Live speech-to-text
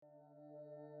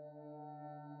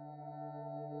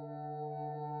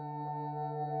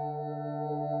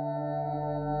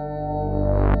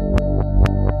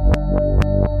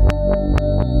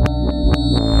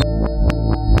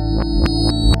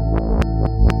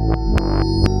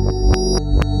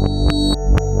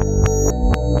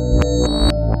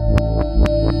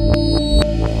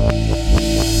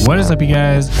up, you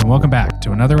guys, and welcome back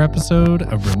to another episode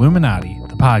of Reluminati,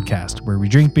 the podcast where we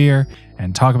drink beer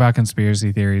and talk about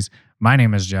conspiracy theories. My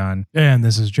name is John. And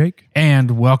this is Jake.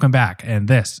 And welcome back. And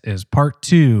this is part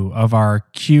 2 of our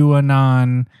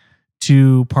QAnon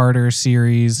two-parter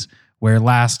series, where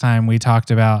last time we talked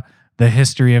about the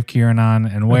history of QAnon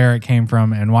and where it came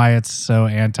from and why it's so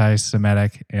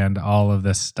anti-Semitic and all of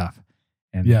this stuff.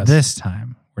 And this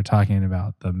time we're talking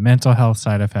about the mental health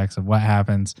side effects of what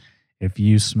happens if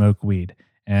you smoke weed.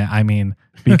 And I mean,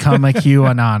 become a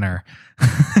QAnoner.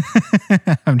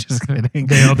 I'm just kidding.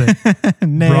 Nailed it.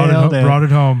 Brought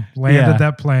it home. Landed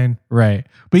that plane. Right.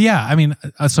 But yeah, I mean,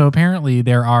 so apparently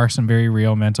there are some very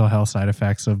real mental health side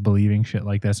effects of believing shit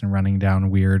like this and running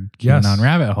down weird QAnon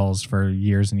rabbit holes for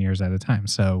years and years at a time.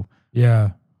 So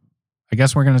yeah, I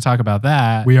guess we're going to talk about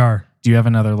that. We are. Do you have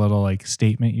another little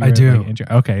statement? I do.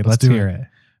 Okay, let's hear it.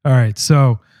 All right.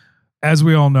 So as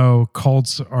we all know,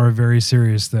 cults are a very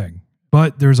serious thing.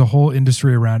 But there's a whole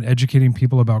industry around educating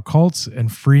people about cults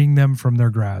and freeing them from their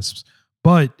grasps.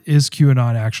 But is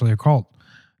QAnon actually a cult?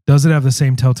 Does it have the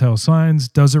same telltale signs?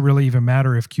 Does it really even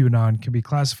matter if QAnon can be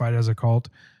classified as a cult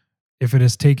if it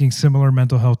is taking similar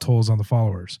mental health tolls on the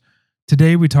followers?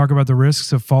 Today, we talk about the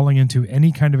risks of falling into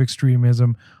any kind of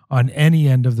extremism on any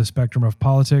end of the spectrum of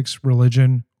politics,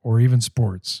 religion, or even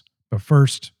sports. But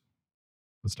first,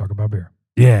 let's talk about beer.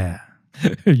 Yeah.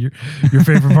 your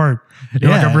favorite part.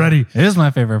 You're like, I'm ready. It is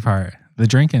my favorite part. The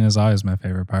drinking is always my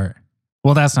favorite part.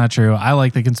 Well, that's not true. I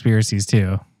like the conspiracies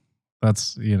too.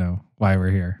 That's, why we're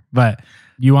here. But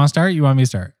you want to start? You want me to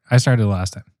start? I started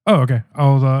last time. Oh, okay.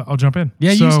 I'll jump in.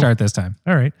 Yeah, you start this time.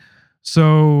 All right.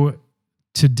 So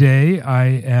today I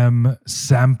am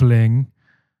sampling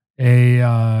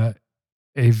a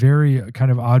very kind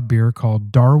of odd beer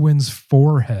called Darwin's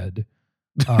Forehead.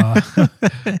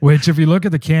 Which, if you look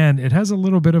at the can, it has a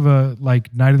little bit of a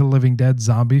Night of the Living Dead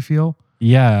zombie feel.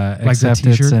 Yeah, like except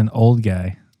it's an old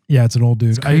guy. Yeah, it's an old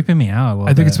dude. It's creeping me out a little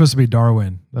bit. I think it's supposed to be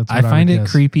Darwin. That's what I find it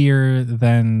creepier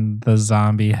than the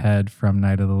zombie head from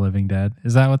Night of the Living Dead.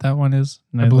 Is that what that one is?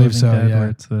 I believe so,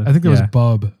 yeah. I think it was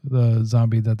Bub, the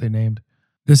zombie that they named.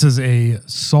 This is a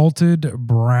salted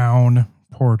brown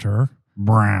porter.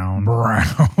 Brown.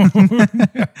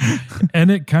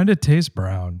 And it kind of tastes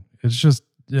brown. It's just,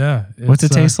 yeah. What's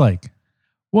it taste like?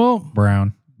 Well,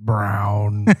 brown.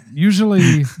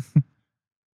 Usually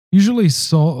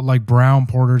brown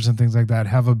porters and things like that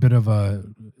have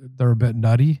they're a bit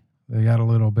nutty. They got a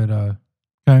little bit of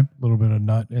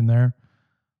nut in there.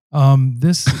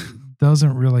 This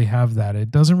doesn't really have that. It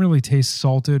doesn't really taste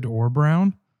salted or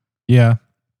brown. Yeah.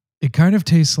 It kind of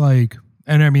tastes like,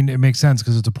 and I mean, it makes sense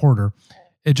because it's a porter.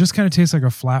 It just kind of tastes like a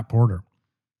flat porter.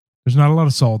 There's not a lot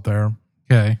of salt there.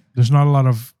 Okay. There's not a lot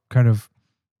of kind of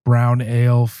brown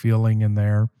ale feeling in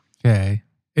there. Okay.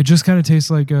 It just kind of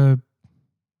tastes like a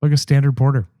standard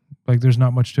porter. Like there's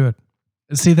not much to it.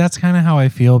 See, that's kind of how I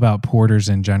feel about porters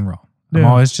in general. I'm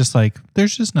always just like,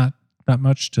 there's just not that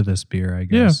much to this beer, I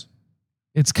guess.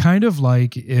 Yeah. It's kind of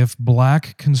like if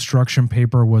black construction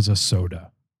paper was a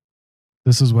soda.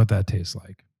 This is what that tastes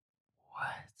like.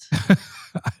 What?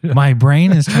 My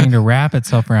brain is trying to wrap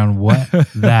itself around what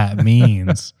that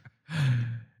means.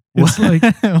 It's like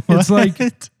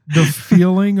the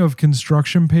feeling of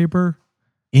construction paper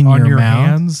in on your mouth?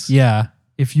 hands. Yeah.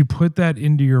 If you put that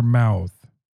into your mouth,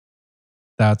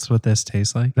 that's what this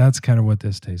tastes like. That's kind of what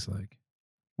this tastes like.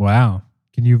 Wow.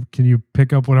 Can you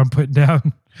pick up what I'm putting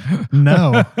down?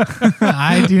 No.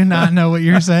 I do not know what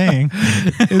you're saying.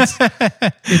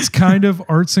 It's kind of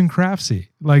arts and craftsy.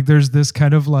 Like there's this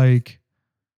kind of like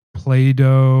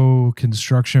Play-Doh,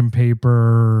 construction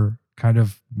paper kind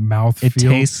of mouth feel. It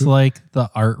tastes like the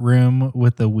art room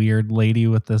with the weird lady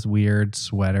with this weird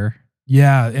sweater.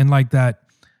 Yeah, and like that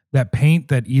paint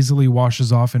that easily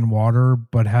washes off in water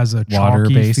but has a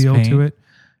chalky feel paint to it.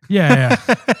 Yeah.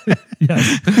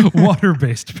 Yes.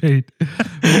 Water-based paint.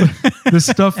 The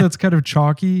stuff that's kind of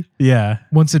chalky. Yeah.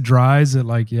 Once it dries,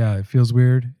 it feels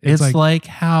weird. It's like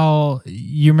how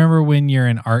you remember when you're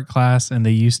in art class and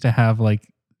they used to have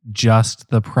just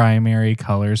the primary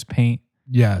colors paint.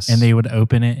 Yes. And they would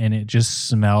open it and it just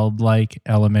smelled like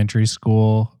elementary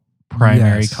school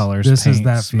primary colors this paint is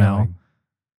that smell. Feeling.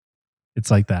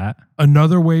 It's like that.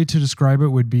 Another way to describe it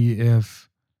would be if...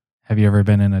 Have you ever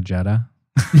been in a Jetta?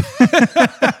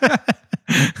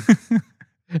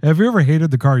 Have you ever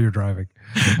hated the car you're driving?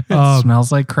 It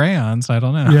smells like crayons. I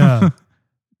don't know. Yeah.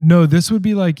 No, this would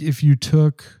be like if you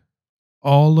took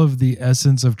all of the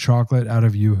essence of chocolate out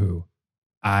of Yoo-Hoo.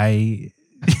 I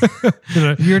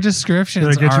Your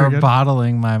descriptions get you are again?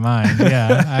 bottling my mind.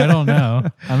 Yeah, I don't know.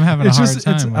 I'm having a hard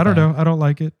time. I don't know. I don't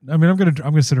like it. I mean, I'm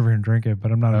gonna sit over here and drink it,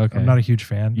 but I'm not. Okay. I'm not a huge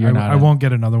fan. You're not I won't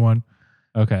get another one.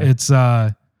 Okay.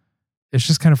 It's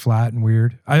just kind of flat and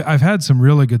weird. I've had some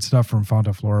really good stuff from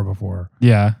Fonta Flora before.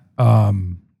 Yeah.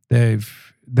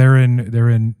 They're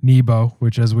in Nebo,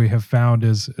 which, as we have found,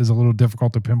 is a little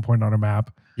difficult to pinpoint on a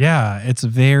map. Yeah, it's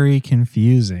very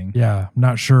confusing. Yeah, I'm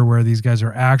not sure where these guys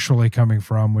are actually coming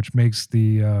from, which makes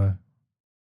the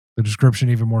description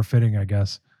even more fitting, I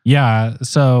guess. Yeah,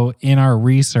 so in our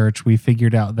research, we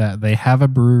figured out that they have a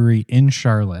brewery in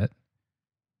Charlotte,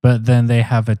 but then they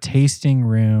have a tasting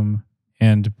room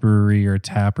and brewery or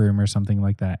tap room or something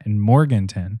like that in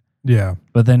Morganton. Yeah.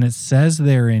 But then it says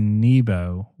they're in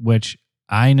Nebo, which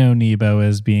I know Nebo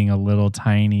as being a little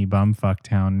tiny bumfuck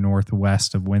town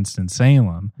northwest of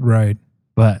Winston-Salem. Right.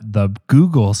 But the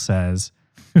Google says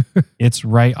it's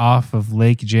right off of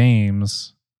Lake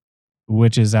James,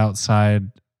 which is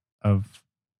outside of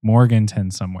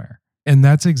Morganton somewhere. And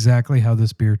that's exactly how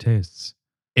this beer tastes.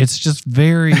 It's just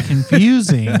very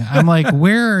confusing. I'm like,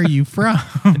 where are you from?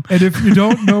 And if you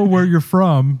don't know where you're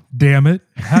from, damn it,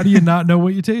 how do you not know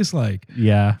what you taste like?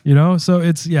 Yeah. You know, so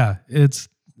it's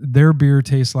their beer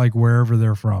tastes like wherever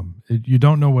they're from. You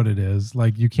don't know what it is.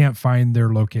 Like, you can't find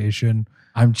their location.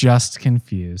 I'm just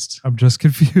confused. I'm just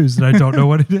confused and I don't know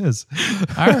what it is.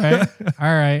 All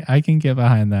right. I can get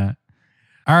behind that.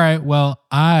 All right. Well,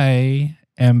 I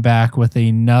am back with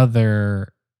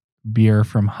another beer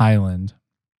from Highland,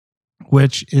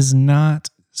 which is not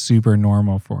super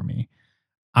normal for me.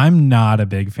 I'm not a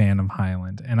big fan of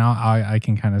Highland, and I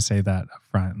can kind of say that up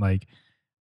front. Like,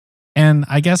 and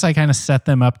I guess I kind of set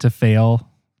them up to fail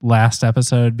last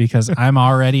episode because I'm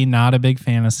already not a big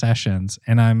fan of Sessions,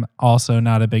 and I'm also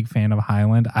not a big fan of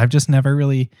Highland. I've just never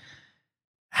really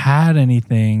had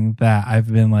anything that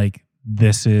I've been like,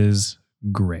 this is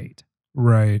great.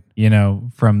 Right. You know,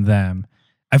 from them.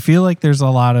 I feel like there's a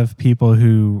lot of people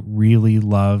who really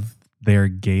love their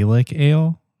Gaelic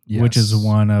ale, which is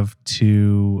one of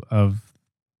two of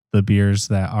the beers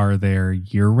that are their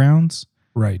year rounds.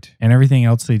 Right. And everything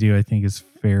else they do, I think, is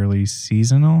fairly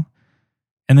seasonal.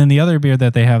 And then the other beer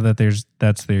that they have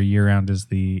that's their year round is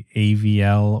the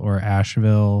AVL or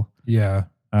Asheville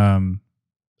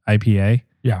IPA.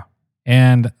 Yeah.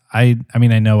 And I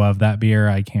mean, I know of that beer.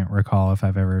 I can't recall if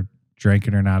I've ever drank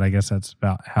it or not. I guess that's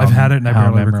about how I've had it and I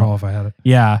barely recall if I had it.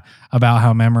 Yeah, about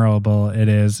how memorable it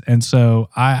is. And so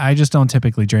I just don't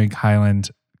typically drink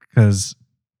Highland because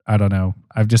I don't know.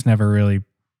 They've never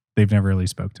really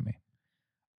spoke to me.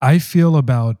 I feel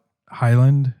about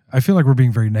Highland, I feel like we're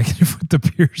being very negative with the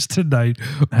beers tonight.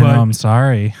 But I know, I'm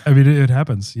sorry. I mean, it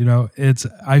happens. You know,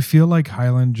 I feel like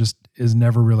Highland just is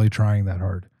never really trying that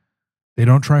hard. They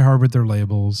don't try hard with their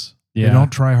labels. Yeah. They don't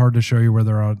try hard to show you where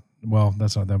they're on. Well,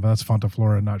 that's not them, but that's Fonta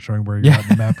Flora not showing where you're at in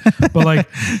the map.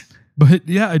 But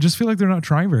yeah, I just feel like they're not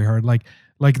trying very hard. Like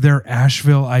their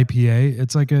Asheville IPA,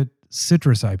 it's like a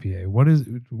citrus IPA.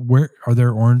 Where are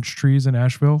there orange trees in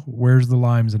Asheville? Where's the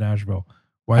limes in Asheville?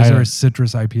 Why is there a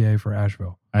citrus IPA for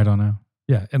Asheville? I don't know.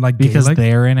 Yeah, and like because Gaelic,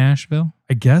 they're in Asheville.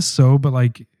 I guess so, but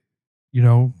like, you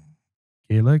know,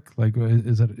 Gaelic, like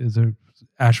is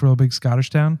Asheville a big Scottish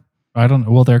town? I don't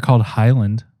know. Well, they're called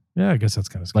Highland. Yeah, I guess that's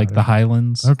kind of Scottish. Like the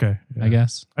Highlands. Okay. Yeah. I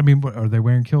guess. I mean, are they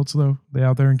wearing kilts though? They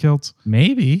out there in kilts?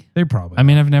 Maybe. They probably. I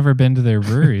mean, I've never been to their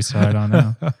brewery, so I don't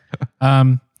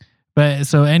know. But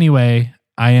so anyway,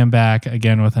 I am back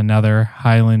again with another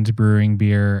Highland Brewing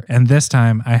beer. And this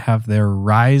time I have their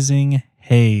Rising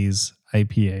Haze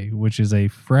IPA, which is a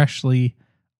freshly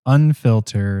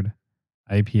unfiltered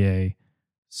IPA,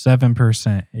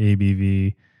 7%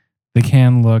 ABV. The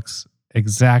can looks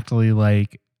exactly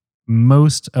like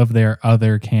most of their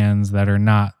other cans that are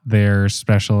not their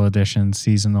special edition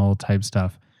seasonal type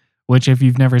stuff, which if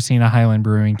you've never seen a Highland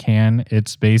Brewing can,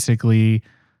 it's basically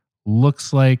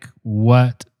looks like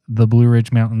what the Blue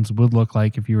Ridge Mountains would look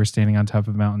like if you were standing on top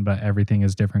of a mountain, but everything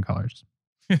is different colors.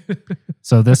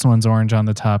 So this one's orange on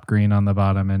the top, green on the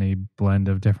bottom, and a blend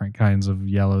of different kinds of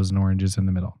yellows and oranges in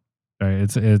the middle. Right?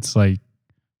 It's like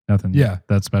nothing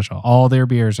that's special. All their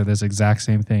beers are this exact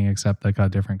same thing, except they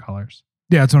got different colors.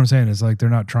 Yeah, that's what I'm saying. It's like they're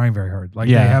not trying very hard. Like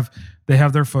they have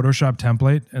their Photoshop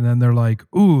template, and then they're like,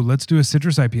 "Ooh, let's do a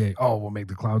citrus IPA. Oh, we'll make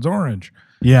the clouds orange."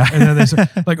 Yeah, and then they say,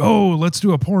 like, "Oh, let's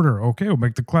do a porter. Okay, we'll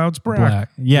make the clouds black."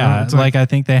 Yeah, you know, like I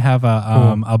think they have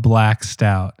a black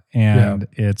stout, and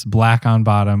it's black on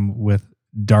bottom with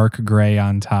dark gray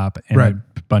on top, and a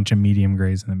bunch of medium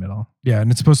grays in the middle. Yeah,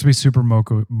 and it's supposed to be super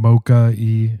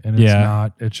mocha-y, and it's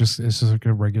not. It's just like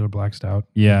a regular black stout.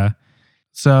 Yeah.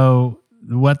 So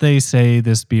what they say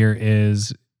this beer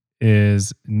is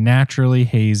is naturally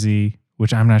hazy,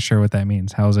 which I'm not sure what that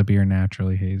means. How is a beer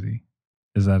naturally hazy?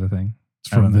 Is that a thing?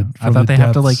 It's I don't know. I thought they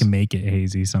have to like depths. make it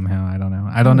hazy somehow. I don't know.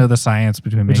 I don't know the science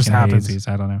between It just making happens. hazies.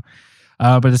 I don't know.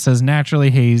 But it says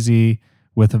naturally hazy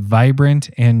with vibrant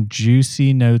and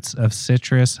juicy notes of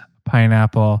citrus,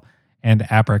 pineapple, and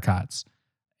apricots.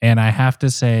 And I have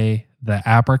to say, the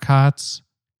apricots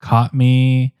caught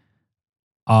me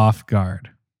off guard.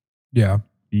 Yeah.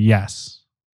 Yes.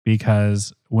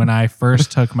 Because when I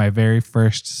first took my very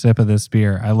first sip of this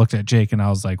beer, I looked at Jake and I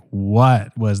was like,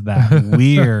 what was that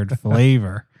weird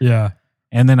flavor? Yeah.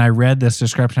 And then I read this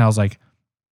description. I was like,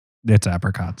 it's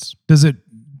apricots. Does it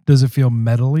feel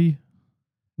metally?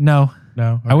 No,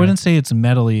 No. I wouldn't say it's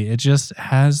metally. It just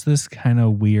has this kind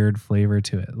of weird flavor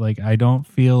to it. Like, I don't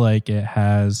feel like it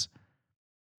has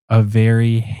a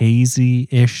very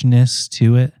hazy-ishness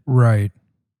to it. Right.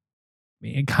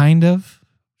 Kind of,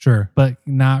 Sure. but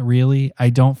not really. I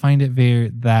don't find it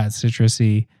that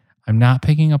citrusy. I'm not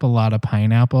picking up a lot of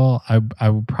pineapple. I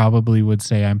probably would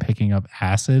say I'm picking up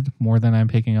acid more than I'm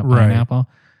picking up Right. pineapple.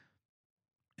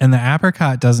 And the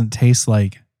apricot doesn't taste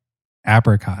like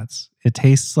apricots. It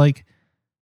tastes like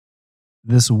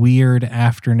this weird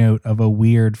afternote of a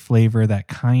weird flavor that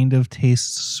kind of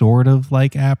tastes sort of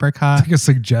like apricot. It's like a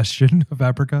suggestion of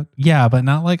apricot. Yeah, but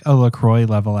not like a LaCroix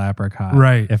level apricot.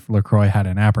 Right. If LaCroix had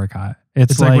an apricot.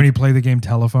 It's It's like when you play the game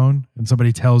telephone and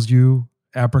somebody tells you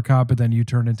apricot, but then you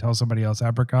turn and tell somebody else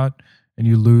apricot and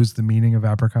you lose the meaning of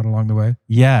apricot along the way.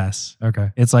 yes.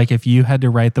 Okay. It's like if you had to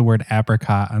write the word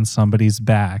apricot on somebody's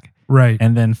back Right.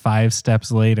 and then 5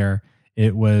 steps later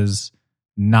it was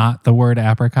not the word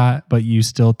apricot, but you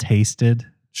still tasted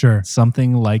Sure.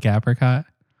 something like apricot.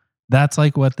 That's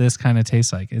like what this kind of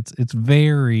tastes like. It's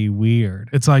very weird.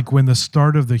 It's like when the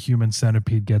start of the human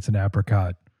centipede gets an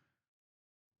apricot.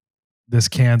 This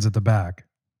can's at the back.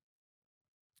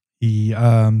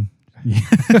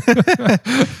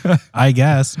 I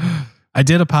guess I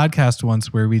did a podcast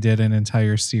once where we did an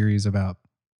entire series about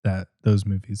those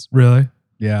movies. Really?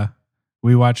 Yeah.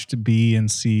 We watched B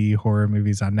and C horror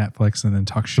movies on Netflix and then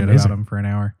talked shit Amazing. about them for an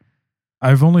hour.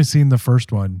 I've only seen the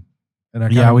first one. And I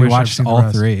Yeah, kinda we wish I'd watched seen the all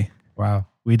rest. 3. Wow.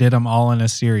 We did them all in a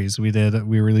series. We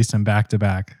released them back to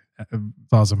back.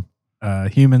 It's awesome.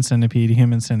 Human Centipede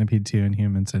 2, and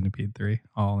Human Centipede 3,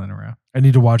 all in a row. I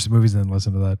need to watch the movies and then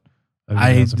listen to that.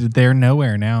 That'd be awesome. They're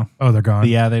nowhere now. Oh, they're gone.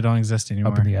 Yeah, they don't exist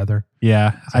anymore. Up in the ether.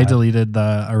 Yeah, I Sad. deleted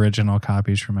the original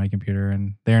copies from my computer,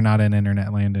 and they're not in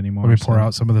internet land anymore. Let me pour so-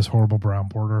 out some of this horrible brown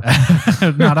porter.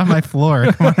 not on my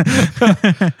floor. Come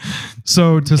on.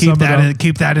 So to keep sum that it in,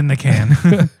 keep that in the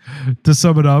can. to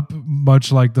sum it up,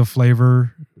 much like the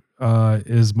flavor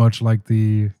is much like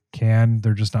the can,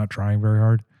 they're just not trying very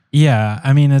hard. Yeah,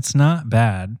 I mean it's not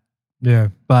bad, Yeah.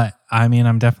 but I mean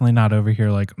I'm definitely not over here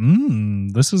like,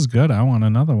 this is good. I want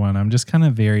another one. I'm just kind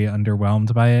of very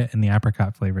underwhelmed by it, and the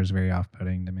apricot flavor is very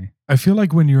off-putting to me. I feel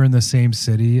like when you're in the same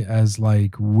city as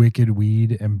like Wicked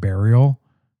Weed and Burial,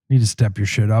 you need to step your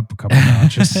shit up a couple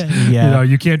notches. Yeah. You know,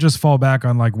 you can't just fall back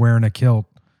on like wearing a kilt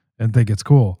and think it's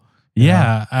cool. you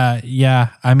know? Yeah.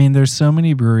 I mean, there's so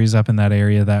many breweries up in that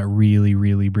area that really,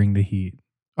 really bring the heat.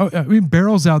 Oh, I mean,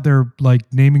 Barrel's out there like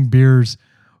naming beers.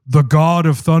 The God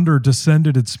of Thunder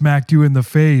descended and smacked you in the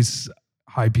face.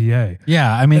 IPA.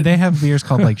 Yeah, I mean, they have beers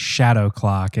called like Shadow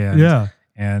Clock and Yeah.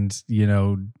 and you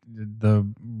know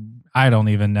I don't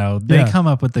even know. They Yeah. come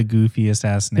up with the goofiest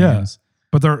ass Yeah. names.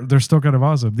 But they're still kind of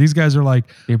awesome. These guys are like,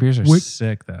 Their beers are Wait,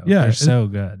 sick though. yeah, They're so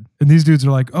good. and these dudes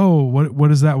are like, oh,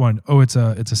 what is that one? Oh, it's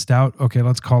a stout. Okay,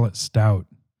 let's call it stout.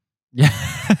 Yeah.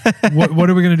 What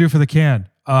are we gonna do for the can?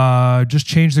 Just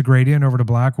change the gradient over to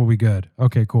black. We'll be good.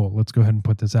 Okay, cool. Let's go ahead and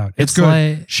put this out. It's good.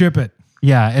 like Ship it.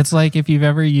 yeah, it's like if you've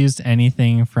ever used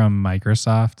anything from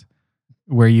Microsoft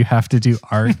where you have to do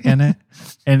art in it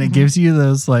and it gives you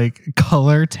those like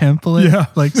color template Yeah.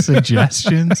 like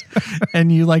suggestions and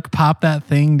you like pop that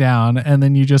thing down and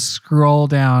then you just scroll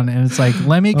down and it's like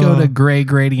let me go to gray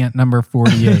gradient number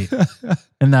 48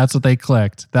 and that's what they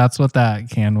clicked. That's what that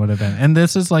can would have been. And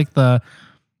this is like the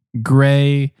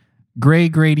gray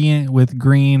gradient with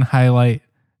green highlight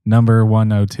number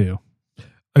 102.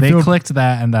 They clicked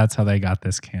that and that's how they got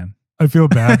this can. I feel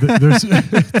bad.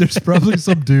 There's probably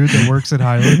some dude that works at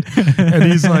Highland and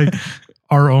he's like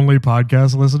our only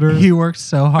podcast listener. He worked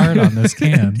so hard on this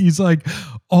can. And he's like,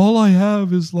 all I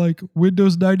have is like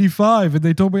Windows 95 and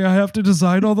they told me I have to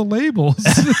design all the labels.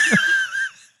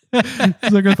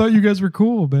 He's like, I thought you guys were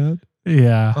cool, man.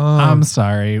 Yeah, I'm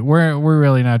sorry. We're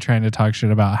really not trying to talk shit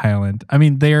about Highland. I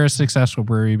mean, they're a successful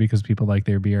brewery because people like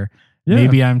their beer. Yeah.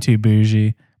 Maybe I'm too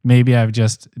bougie. Maybe I've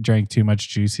just drank too much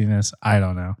juiciness. I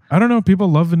don't know. I don't know. People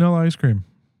love vanilla ice cream.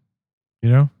 You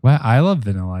know? Well, I love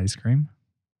vanilla ice cream.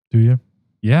 Do you?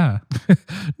 Yeah.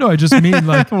 No, I just mean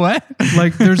like what?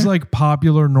 like there's like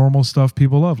popular normal stuff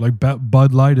people love. Like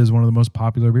Bud Light is one of the most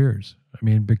popular beers. I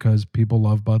mean, because people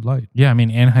love Bud Light. Yeah, I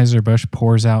mean, Anheuser-Busch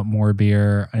pours out more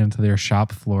beer into their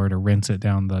shop floor to rinse it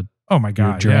down the Oh my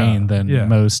God, drain than yeah.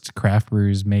 most craft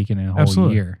brews make in a whole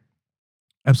Absolutely. year.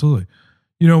 Absolutely.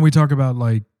 You know, we talk about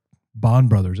like Bond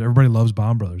Brothers. Everybody loves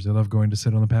Bond Brothers. They love going to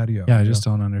sit on the patio. Yeah, I just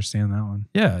don't understand that one.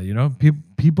 Yeah, you know,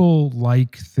 people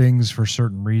like things for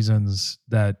certain reasons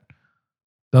that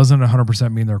doesn't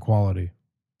 100% mean their quality.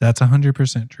 That's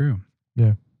 100% true.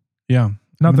 Yeah. Yeah.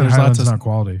 Not that there's Highlands lots is of- not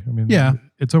quality. I mean, Yeah.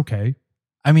 it's okay.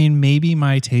 I mean, maybe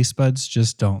my taste buds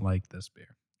just don't like this beer.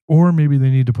 Or maybe they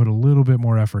need to put a little bit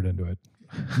more effort into it.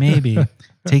 Maybe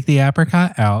take the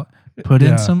apricot out, put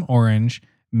Yeah. in some orange,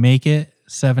 make it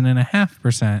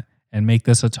 7.5%, and make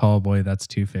this a tall boy that's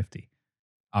 $2.50.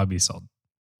 I'll be sold.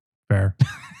 Fair.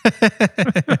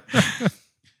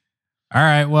 All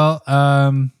right. Well,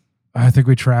 I think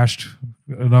we trashed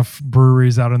enough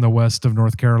breweries out in the west of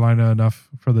North Carolina enough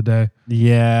for the day.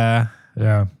 yeah.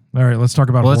 Yeah. All right, let's talk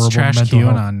about Well, let's horrible trash mental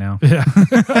health. QAnon now. Yeah.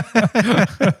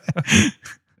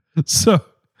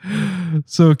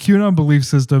 So QAnon belief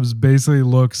systems basically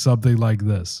look something like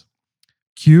this.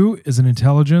 Q is an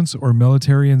intelligence or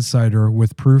military insider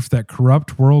with proof that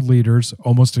corrupt world leaders,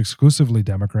 almost exclusively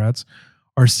Democrats,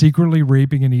 are secretly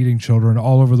raping and eating children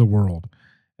all over the world.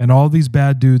 And all these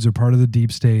bad dudes are part of the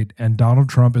deep state, and Donald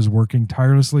Trump is working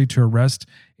tirelessly to arrest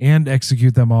and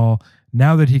execute them all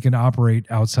now that he can operate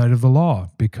outside of the law,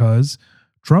 because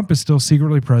Trump is still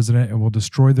secretly president and will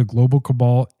destroy the global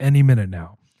cabal any minute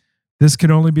now. This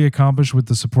can only be accomplished with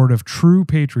the support of true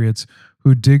patriots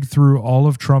who dig through all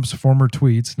of Trump's former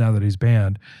tweets, now that he's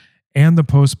banned, and the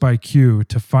posts by Q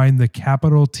to find the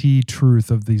capital T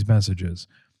truth of these messages.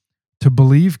 To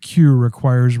believe Q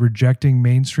requires rejecting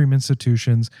mainstream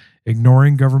institutions,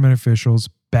 ignoring government officials,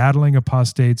 battling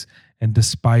apostates, and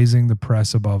despising the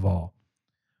press above all.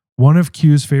 One of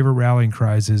Q's favorite rallying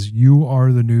cries is, "You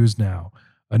are the news now."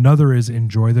 Another is,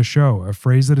 "Enjoy the show," a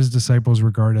phrase that his disciples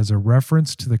regard as a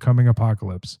reference to the coming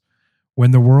apocalypse,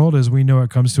 when the world as we know it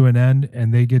comes to an end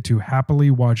and they get to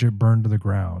happily watch it burn to the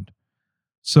ground.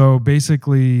 So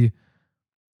basically,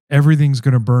 everything's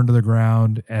going to burn to the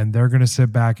ground and they're going to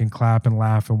sit back and clap and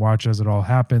laugh and watch as it all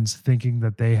happens, thinking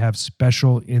that they have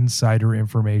special insider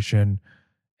information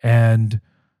and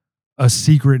a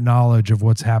secret knowledge of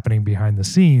what's happening behind the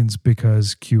scenes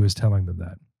because Q is telling them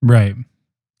that. Right.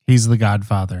 He's the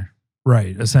godfather.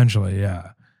 Right. Essentially.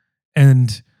 Yeah.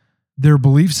 And their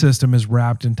belief system is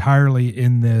wrapped entirely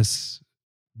in this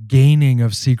gaining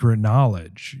of secret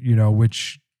knowledge, you know,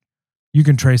 which you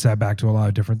can trace that back to a lot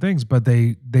of different things, but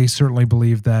they certainly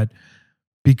believe that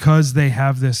because they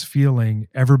have this feeling,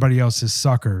 everybody else is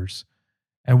suckers.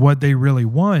 And what they really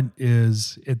want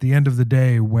is at the end of the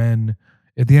day, when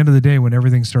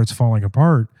everything starts falling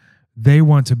apart, they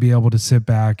want to be able to sit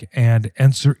back and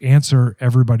answer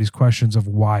everybody's questions of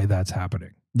why that's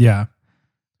happening. Yeah.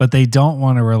 But they don't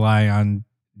want to rely on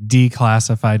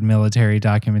declassified military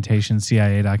documentation,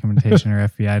 CIA documentation, or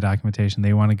FBI documentation.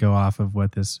 They want to go off of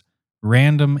what this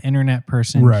random internet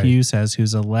person Right. Q says,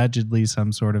 who's allegedly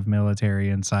some sort of military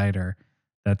insider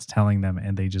that's telling them,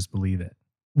 and they just believe it.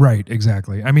 Right,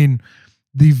 exactly. I mean,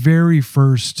 the very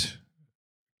first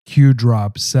Q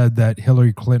drop said that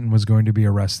Hillary Clinton was going to be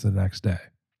arrested the next day.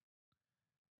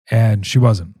 And she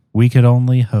wasn't. We could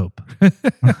only hope.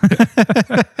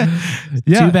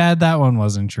 Yeah. Too bad that one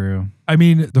wasn't true. I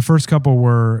mean, the first couple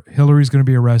were Hillary's going to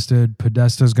be arrested,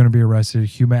 Podesta's going to be arrested,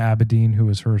 Huma Abedin, who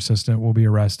was her assistant, will be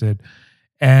arrested.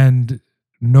 And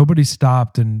nobody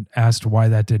stopped and asked why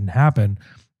that didn't happen.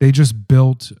 They just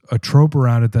built a trope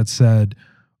around it that said,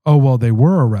 oh, well, they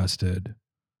were arrested.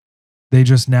 They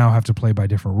just now have to play by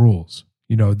different rules.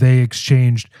 You know, they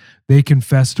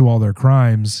confessed to all their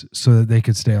crimes so that they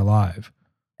could stay alive.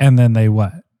 And then they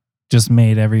what? Just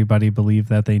made everybody believe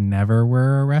that they never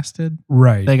were arrested?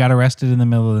 Right. They got arrested in the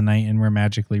middle of the night and were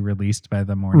magically released by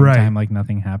the morning Right. time like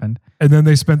nothing happened. And then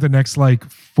they spent the next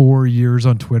 4 years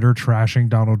on Twitter trashing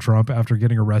Donald Trump after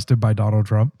getting arrested by Donald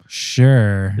Trump.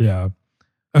 Sure. Yeah.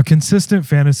 A consistent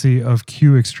fantasy of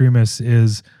Q extremists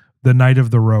is the Night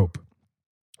of the Rope,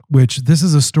 which this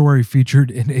is a story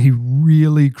featured in a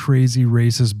really crazy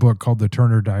racist book called The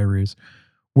Turner Diaries,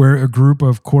 where a group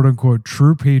of quote unquote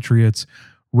true patriots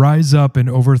rise up and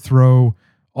overthrow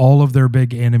all of their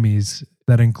big enemies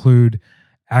that include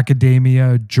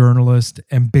academia, journalists,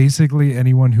 and basically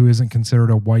anyone who isn't considered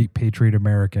a white patriot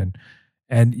American.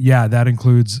 And yeah, that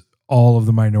includes all of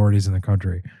the minorities in the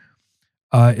country.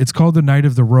 It's called the Night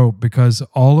of the Rope because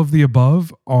all of the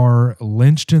above are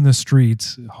lynched in the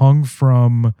streets, hung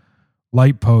from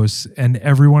light posts, and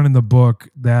everyone in the book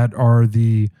that are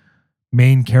the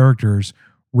main characters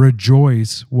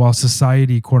rejoice while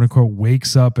society, quote unquote,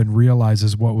 wakes up and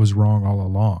realizes what was wrong all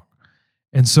along.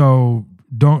 And so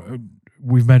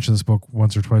we've mentioned this book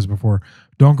once or twice before.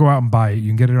 Don't go out and buy it. You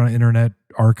can get it on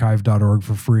internetarchive.org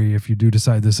for free if you do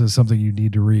decide this is something you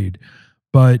need to read.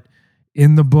 But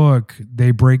in the book,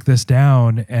 they break this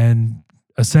down and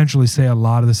essentially say a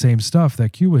lot of the same stuff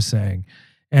that Q was saying.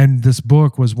 And this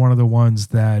book was one of the ones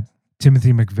that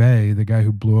Timothy McVeigh, the guy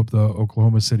who blew up the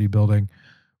Oklahoma City building,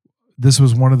 this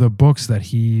was one of the books that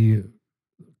he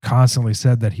constantly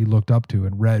said that he looked up to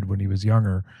and read when he was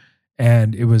younger.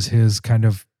 And it was his kind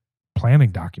of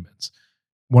planning documents.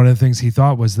 One of the things he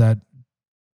thought was that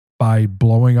by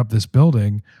blowing up this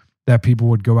building, that people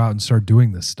would go out and start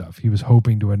doing this stuff. He was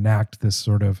hoping to enact this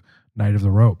sort of Night of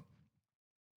the Rope.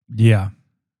 Yeah.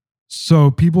 So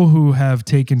people who have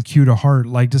taken Q to heart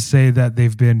like to say that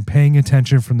they've been paying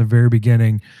attention from the very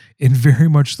beginning in very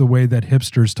much the way that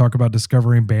hipsters talk about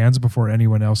discovering bands before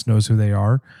anyone else knows who they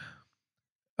are.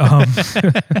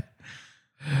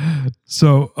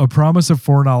 So a promise of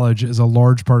foreknowledge is a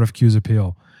large part of Q's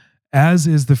appeal, as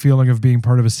is the feeling of being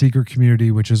part of a secret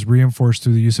community, which is reinforced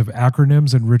through the use of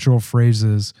acronyms and ritual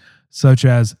phrases such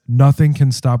as nothing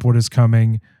can stop what is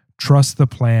coming, trust the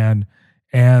plan,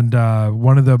 and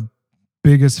one of the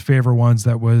biggest favorite ones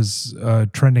that was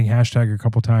trending hashtag a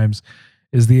couple times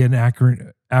is the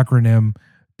acronym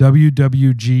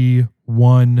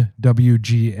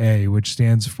WWG1WGA, which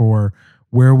stands for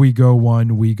Where We Go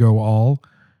One, We Go All,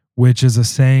 which is a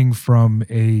saying from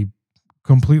a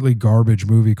completely garbage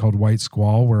movie called White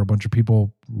Squall, where a bunch of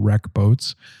people wreck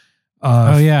boats.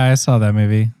 Oh yeah, I saw that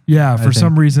movie. Yeah, for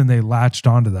some reason they latched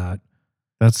onto that.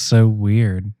 That's so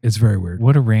weird. It's very weird.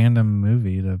 What a random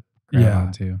movie to grab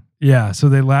onto. Yeah, so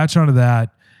they latch onto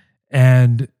that.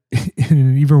 And in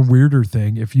an even weirder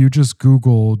thing, if you just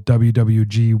Google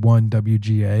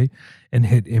WWG1WGA and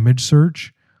hit image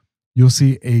search, you'll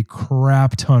see a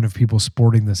crap ton of people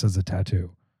sporting this as a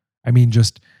tattoo. I mean,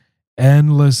 just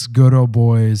endless good old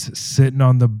boys sitting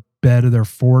on the bed of their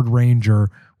Ford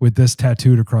Ranger with this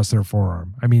tattooed across their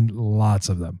forearm. I mean, lots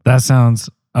of them. That sounds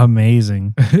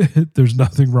amazing. There's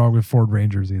nothing wrong with Ford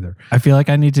Rangers either. I feel like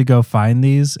I need to go find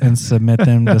these and submit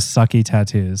them to Sucky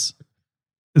Tattoos.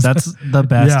 That's the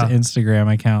best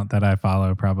Instagram account that I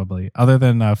follow, probably, other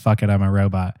than Fuck It, I'm a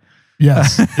Robot.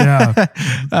 Yes. Yeah.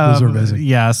 Those are amazing.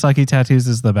 Yeah. Sucky Tattoos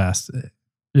is the best.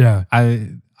 Yeah.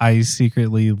 I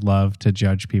secretly love to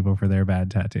judge people for their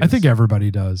bad tattoos. I think everybody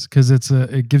does because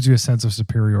it gives you a sense of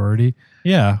superiority.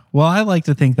 Yeah. Well, I like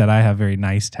to think that I have very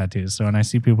nice tattoos. So when I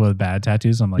see people with bad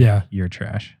tattoos, I'm like, you're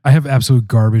trash. I have absolute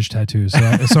garbage tattoos.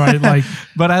 So I like,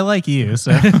 but I like you.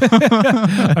 So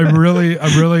I'm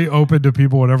really open to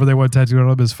people. Whatever they want tattooed on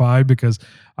them is fine because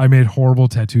I made horrible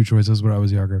tattoo choices when I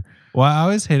was younger. Well, I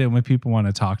always hate it when people want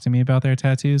to talk to me about their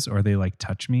tattoos or they like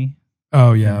touch me.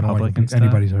 Oh yeah. I don't like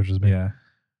anybody touches me. Yeah.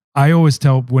 I always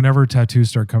tell whenever tattoos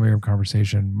start coming up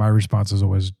conversation, my response is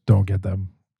always don't get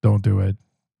them. Don't do it.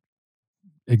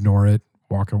 Ignore it.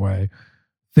 Walk away.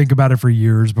 Think about it for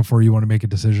years before you want to make a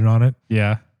decision on it.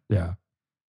 Yeah. Yeah.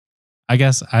 I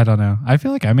guess, I don't know. I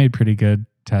feel like I made pretty good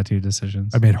tattoo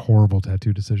decisions. I made horrible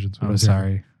tattoo decisions. I'm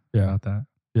sorry about that.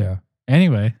 Yeah.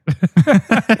 Anyway.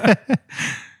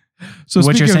 So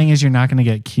what you're saying is you're not going to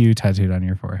get Q tattooed on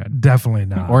your forehead. Definitely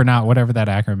not. Or not, whatever that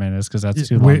acronym is, because that's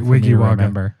too long for me to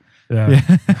remember. Yeah.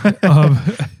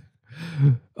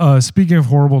 Speaking of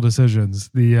horrible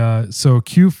decisions, so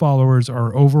Q followers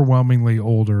are overwhelmingly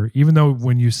older, even though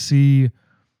when you see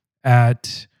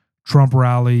at Trump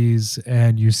rallies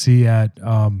and you see at,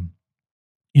 in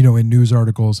news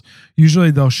articles,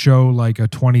 usually they'll show like a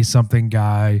 20-something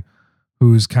guy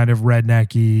who's kind of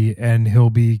rednecky and he'll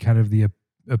be kind of the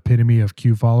epitome of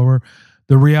Q follower.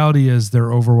 The reality is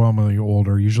they're overwhelmingly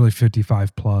older, usually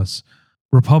 55 plus.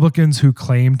 Republicans who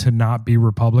claim to not be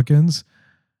Republicans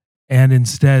and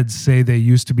instead say they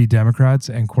used to be Democrats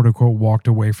and quote unquote walked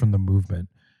away from the movement.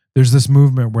 There's this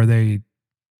movement where they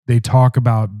talk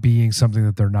about being something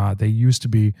that they're not. They used to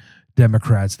be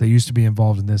Democrats. They used to be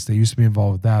involved in this. They used to be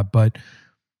involved with that. But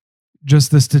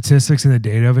just the statistics and the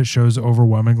data of it shows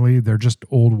overwhelmingly they're just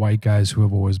old white guys who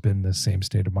have always been in the same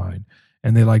state of mind.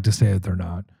 And they like to say that they're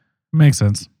not. Makes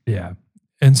sense. Yeah.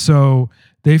 And so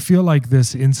they feel like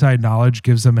this inside knowledge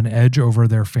gives them an edge over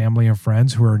their family and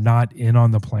friends who are not in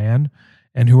on the plan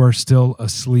and who are still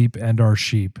asleep and are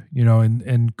sheep.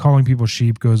 And calling people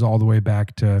sheep goes all the way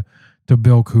back to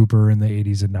Bill Cooper in the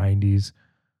 80s and 90s.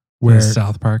 Where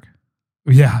South Park.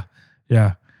 Yeah.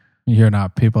 Yeah. You're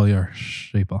not people, you're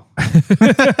sheeple.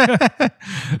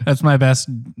 That's my best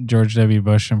George W.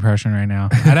 Bush impression right now.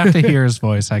 I'd have to hear his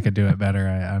voice. I could do it better.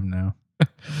 I'm no.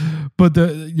 But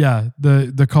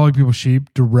the calling people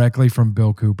sheep directly from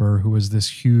Bill Cooper, who was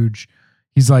this huge,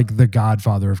 he's like the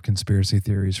godfather of conspiracy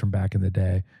theories from back in the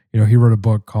day. You know, he wrote a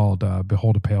book called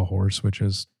Behold a Pale Horse, which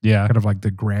is kind of like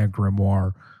the grand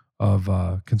grimoire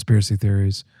of conspiracy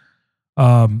theories.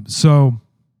 So,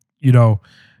 you know,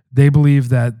 they believe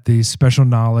that the special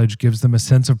knowledge gives them a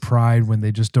sense of pride when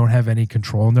they just don't have any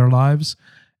control in their lives.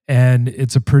 And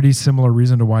it's a pretty similar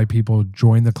reason to why people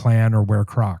join the Klan or wear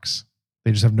Crocs.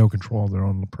 They just have no control of their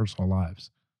own personal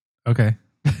lives. Okay.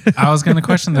 I was going to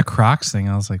question the Crocs thing.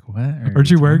 I was like, what? Aren't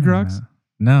you wearing Crocs? About?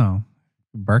 No.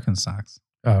 Birkenstocks.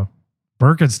 Oh,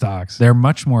 Birkenstocks. They're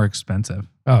much more expensive.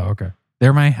 Oh, okay.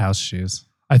 They're my house shoes.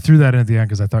 I threw that in at the end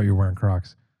because I thought you were wearing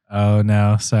Crocs. Oh,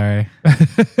 no. Sorry.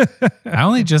 I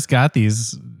only just got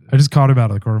these. I just caught him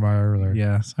out of the corner of my eye earlier.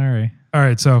 Yeah, sorry. All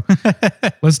right, so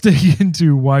let's dig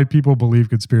into why people believe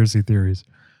conspiracy theories.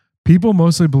 People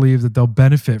mostly believe that they'll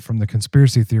benefit from the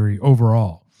conspiracy theory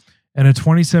overall. And a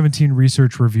 2017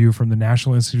 research review from the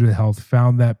National Institute of Health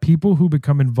found that people who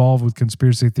become involved with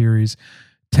conspiracy theories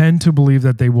tend to believe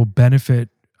that they will benefit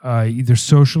either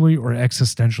socially or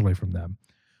existentially from them.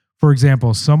 For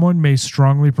example, someone may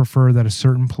strongly prefer that a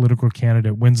certain political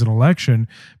candidate wins an election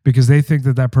because they think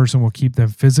that that person will keep them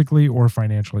physically or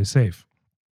financially safe.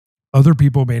 Other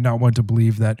people may not want to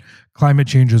believe that climate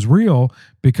change is real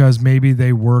because maybe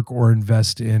they work or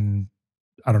invest in,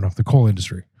 I don't know, the coal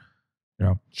industry. You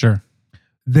know, sure.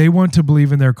 They want to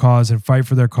believe in their cause and fight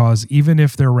for their cause, even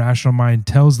if their rational mind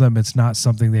tells them it's not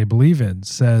something they believe in,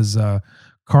 says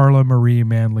Carla Marie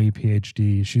Manley,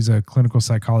 PhD. She's a clinical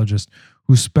psychologist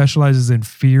who specializes in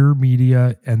fear,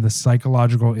 media, and the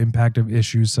psychological impact of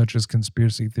issues such as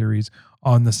conspiracy theories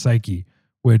on the psyche,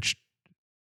 which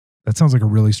that sounds like a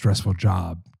really stressful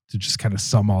job to just kind of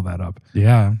sum all that up.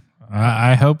 Yeah.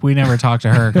 I hope we never talk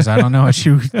to her because I don't know what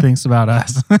she thinks about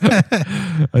us.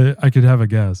 I could have a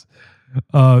guess.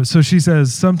 So she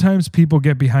says, sometimes people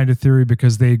get behind a theory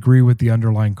because they agree with the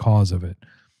underlying cause of it.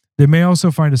 They may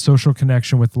also find a social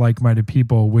connection with like-minded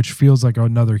people, which feels like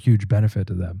another huge benefit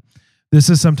to them. This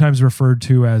is sometimes referred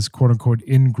to as quote-unquote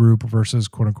in-group versus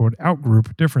quote-unquote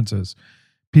out-group differences.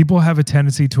 People have a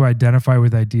tendency to identify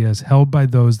with ideas held by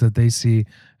those that they see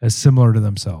as similar to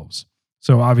themselves.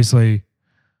 So obviously,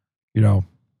 you know,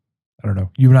 I don't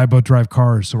know. You and I both drive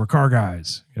cars, so we're car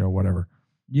guys, you know, whatever.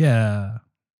 Yeah.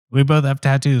 We both have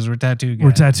tattoos. We're tattoo guys.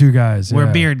 We're tattoo guys. We're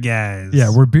yeah. beard guys. Yeah,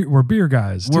 we're beer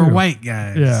guys. We're too. white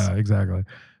guys. Yeah, exactly.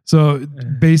 So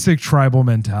basic tribal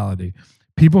mentality.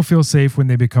 People feel safe when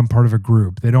they become part of a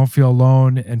group. They don't feel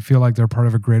alone and feel like they're part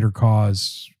of a greater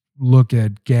cause. Look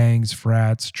at gangs,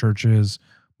 frats, churches,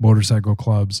 motorcycle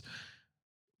clubs.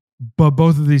 But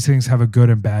both of these things have a good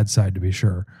and bad side, to be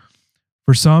sure.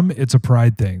 For some, it's a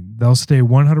pride thing. They'll stay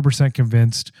 100%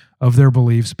 convinced of their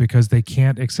beliefs because they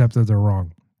can't accept that they're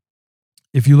wrong.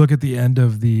 If you look at the end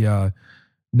of the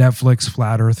Netflix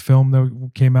Flat Earth film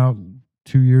that came out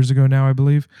 2 years ago now, I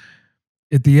believe,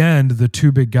 at the end, the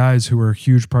two big guys who are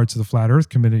huge parts of the Flat Earth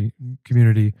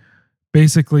community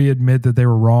basically admit that they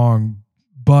were wrong,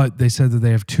 but they said that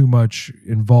they have too much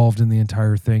involved in the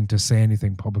entire thing to say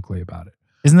anything publicly about it.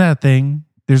 Isn't that a thing?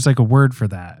 There's like a word for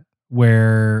that,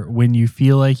 where when you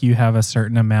feel like you have a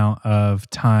certain amount of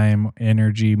time,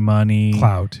 energy, money,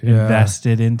 Clout,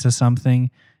 invested into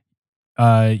something,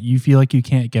 you feel like you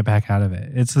can't get back out of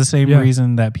it. It's the same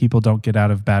reason that people don't get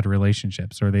out of bad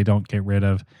relationships or they don't get rid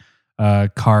of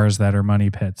cars that are money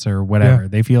pits or whatever.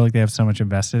 They feel like they have so much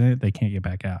invested in it, they can't get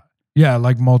back out. Yeah,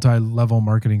 like multi-level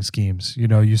marketing schemes. You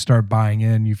know, you start buying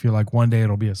in, you feel like one day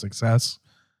it'll be a success.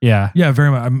 Yeah. Yeah,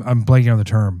 very much. I'm blanking on the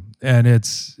term. And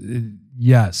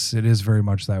yes, it is very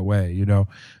much that way. You know,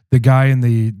 the guy in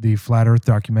the Flat Earth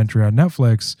documentary on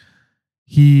Netflix,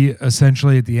 he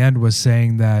essentially at the end was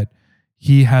saying that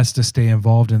he has to stay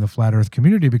involved in the Flat Earth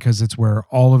community because it's where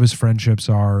all of his friendships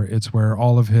are. It's where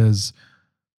all of his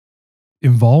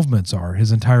involvements are.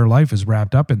 His entire life is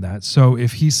wrapped up in that. So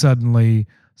if he suddenly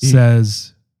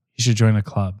says you should join a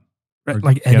club, or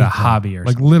like get a club, hobby or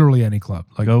like something. Literally any club,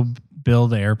 like go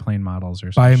build airplane models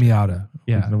or something. Buy a Miata.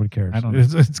 Yeah, like, nobody cares. I don't know.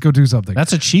 Let's go do something.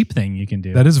 That's a cheap thing you can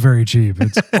do. That is very cheap.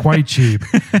 It's quite cheap.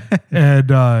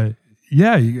 And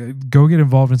you go get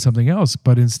involved in something else.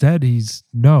 But instead, his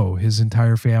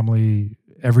entire family,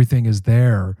 everything is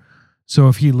there. So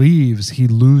if he leaves, he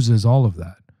loses all of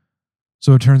that.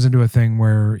 So it turns into a thing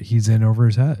where he's in over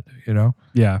his head, you know?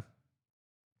 Yeah.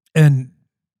 And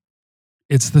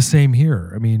it's the same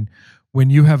here. I mean, when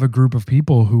you have a group of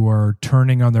people who are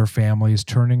turning on their families,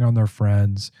 turning on their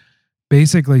friends,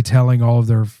 basically telling all of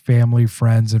their family,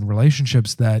 friends, and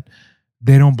relationships that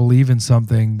they don't believe in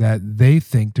something that they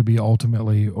think to be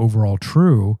ultimately overall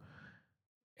true.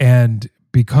 And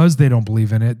because they don't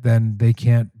believe in it, then they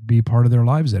can't be part of their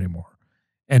lives anymore.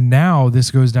 And now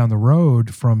this goes down the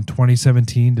road from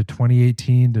 2017 to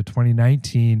 2018 to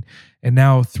 2019. And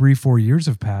now 3-4 years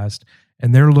have passed,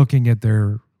 and they're looking at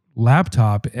their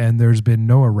laptop, and there's been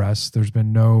no arrests. There's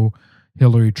been no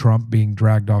Hillary Trump being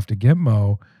dragged off to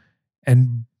Gitmo.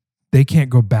 And they can't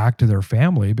go back to their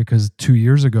family because 2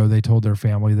 years ago they told their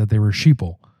family that they were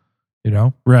sheeple,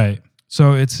 Right.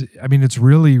 So it's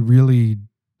really, really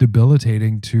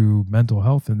debilitating to mental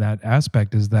health in that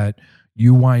aspect, is that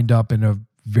you wind up in a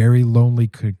very lonely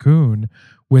cocoon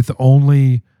with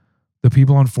only the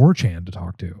people on 4chan to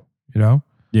talk to,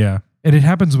 Yeah. And it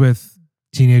happens with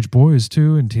teenage boys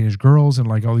too, and teenage girls, and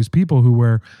like all these people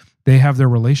where they have their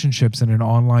relationships in an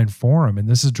online forum. And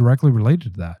this is directly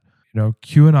related to that.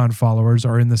 QAnon followers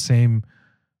are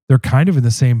they're kind of in the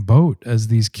same boat as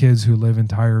these kids who live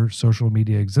entire social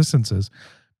media existences,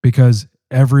 because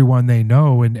everyone they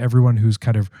know and everyone who's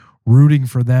kind of rooting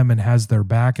for them and has their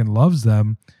back and loves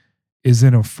them is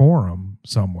in a forum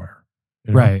somewhere.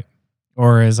 Right.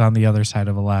 Or is on the other side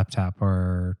of a laptop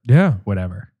or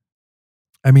whatever.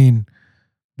 I mean,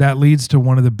 that leads to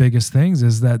one of the biggest things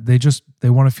is that they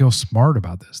want to feel smart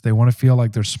about this. They want to feel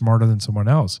like they're smarter than someone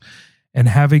else. And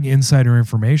having insider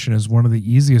information is one of the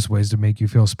easiest ways to make you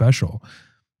feel special.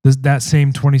 That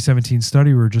same 2017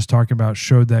 study we were just talking about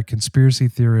showed that conspiracy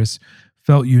theorists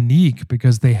felt unique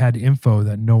because they had info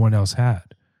that no one else had.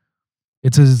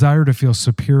 It's a desire to feel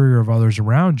superior of others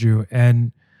around you.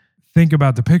 And think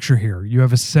about the picture here. You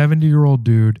have a 70-year-old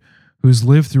dude who's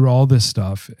lived through all this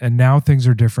stuff, and now things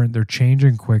are different. They're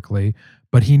changing quickly,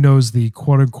 but he knows the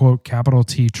quote-unquote capital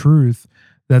T truth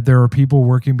that there are people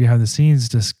working behind the scenes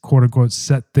to quote-unquote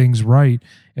set things right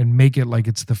and make it like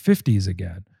it's the 50s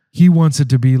again. He wants it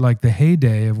to be like the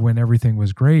heyday of when everything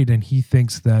was great, and he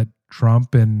thinks that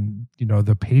Trump and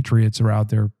the patriots are out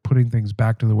there putting things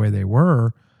back to the way they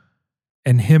were,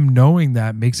 and him knowing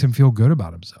that makes him feel good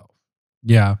about himself.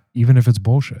 Yeah. Even if it's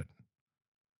bullshit.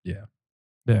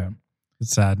 Yeah.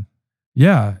 It's sad.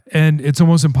 Yeah. And it's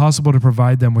almost impossible to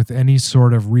provide them with any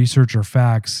sort of research or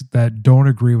facts that don't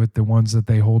agree with the ones that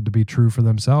they hold to be true for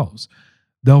themselves.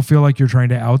 They'll feel like you're trying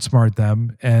to outsmart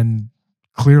them, and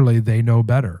clearly they know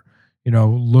better.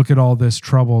 Look at all this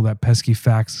trouble that pesky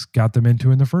facts got them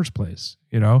into in the first place.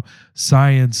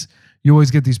 Science, you always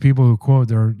get these people who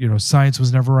quote, science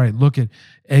was never right. Look at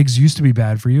eggs used to be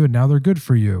bad for you and now they're good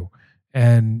for you.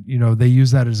 And, they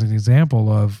use that as an example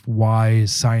of why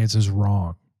science is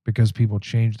wrong, because people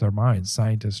change their minds.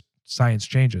 Science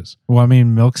changes. Well, I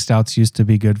mean, milk stouts used to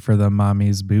be good for the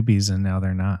mommy's boobies and now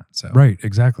they're not. So right,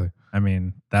 exactly. I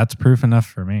mean, that's proof enough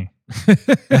for me.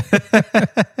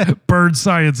 Burn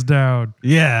science down.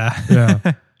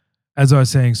 Yeah. As I was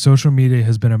saying, social media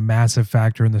has been a massive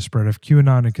factor in the spread of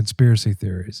QAnon and conspiracy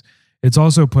theories. It's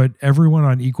also put everyone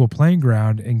on equal playing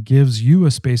ground and gives you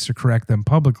a space to correct them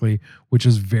publicly, which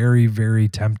is very, very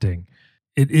tempting.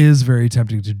 It is very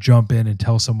tempting to jump in and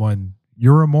tell someone,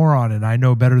 you're a moron and I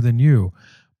know better than you.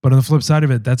 But on the flip side of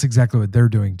it, that's exactly what they're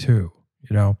doing too,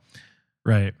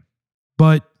 Right.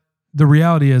 But the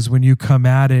reality is, when you come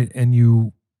at it and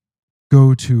you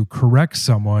go to correct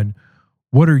someone,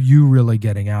 what are you really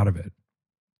getting out of it?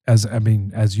 As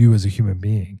you as a human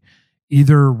being,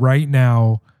 either right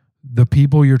now, the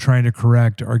people you're trying to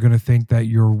correct are going to think that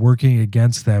you're working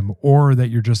against them or that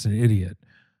you're just an idiot.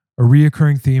 A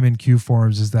reoccurring theme in Q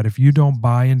forums is that if you don't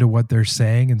buy into what they're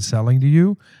saying and selling to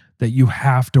you, that you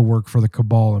have to work for the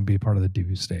cabal and be part of the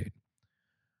deep state.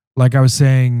 Like I was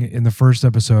saying in the first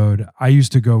episode, I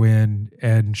used to go in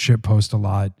and shitpost a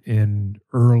lot in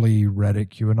early Reddit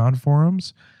QAnon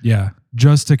forums. Yeah.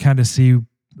 Just to kind of see,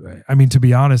 to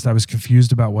be honest, I was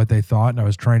confused about what they thought and I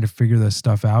was trying to figure this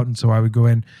stuff out. And so I would go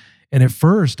in, and at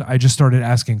first I just started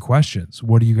asking questions.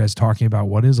 What are you guys talking about?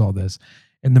 What is all this?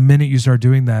 And the minute you start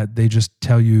doing that, they just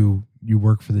tell you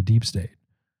work for the deep state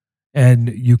and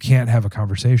you can't have a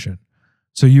conversation.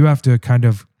 So you have to kind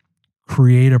of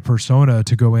create a persona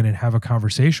to go in and have a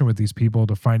conversation with these people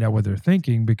to find out what they're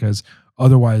thinking, because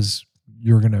otherwise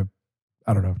you're going to,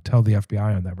 tell the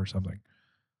FBI on them or something.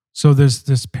 So there's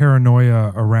this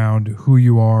paranoia around who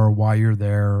you are, why you're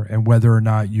there, and whether or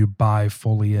not you buy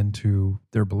fully into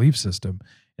their belief system.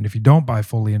 And if you don't buy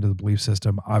fully into the belief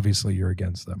system, obviously you're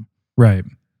against them. Right.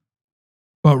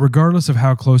 But regardless of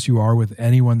how close you are with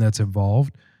anyone that's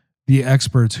involved, the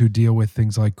experts who deal with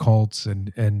things like cults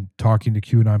and talking to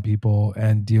QAnon people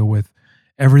and deal with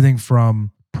everything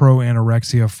from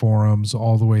pro-anorexia forums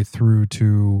all the way through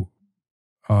to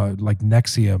like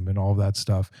Nexium and all of that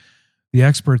stuff. The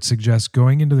experts suggest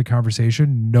going into the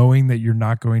conversation knowing that you're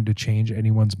not going to change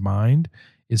anyone's mind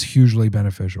is hugely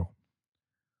beneficial.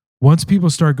 Once people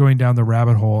start going down the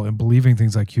rabbit hole and believing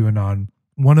things like QAnon,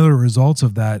 one of the results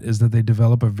of that is that they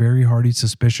develop a very hearty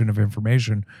suspicion of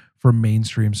information from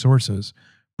mainstream sources.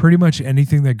 Pretty much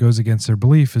anything that goes against their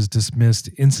belief is dismissed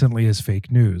instantly as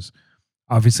fake news.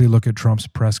 Obviously, look at Trump's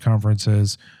press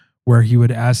conferences where he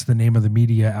would ask the name of the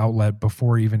media outlet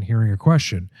before even hearing a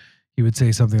question. He would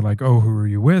say something like, "Oh, who are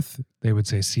you with?" They would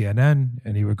say CNN,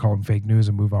 and he would call them fake news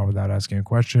and move on without asking a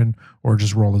question or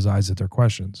just roll his eyes at their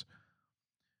questions.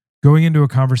 Going into a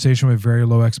conversation with very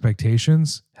low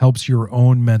expectations helps your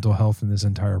own mental health in this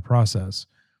entire process.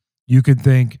 You could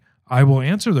think, I will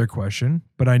answer their question,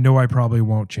 but I know I probably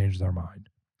won't change their mind.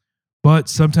 But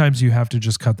sometimes you have to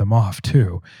just cut them off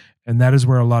too. And that is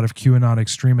where a lot of QAnon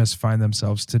extremists find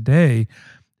themselves today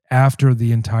after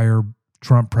the entire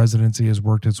Trump presidency has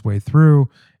worked its way through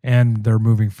and they're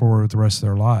moving forward with the rest of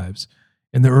their lives.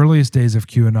 In the earliest days of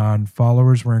QAnon,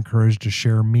 followers were encouraged to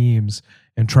share memes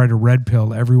and try to red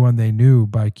pill everyone they knew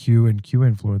by Q and Q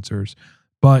influencers,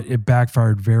 but it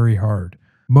backfired very hard.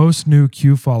 Most new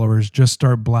Q followers just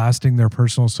start blasting their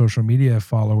personal social media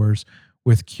followers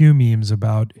with Q memes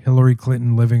about Hillary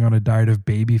Clinton living on a diet of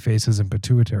baby faces and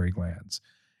pituitary glands.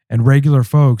 And regular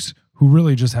folks who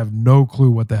really just have no clue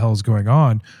what the hell is going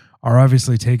on are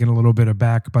obviously taken a little bit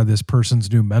aback by this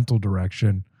person's new mental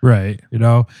direction. Right. You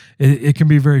know, it can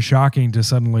be very shocking to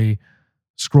suddenly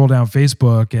scroll down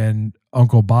Facebook and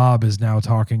Uncle Bob is now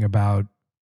talking about,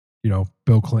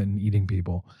 Bill Clinton eating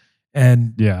people.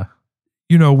 And, Yeah.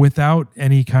 Without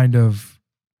any kind of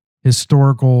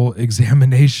historical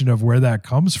examination of where that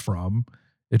comes from,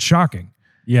 it's shocking.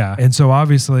 Yeah. And so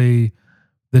obviously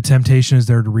the temptation is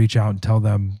there to reach out and tell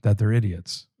them that they're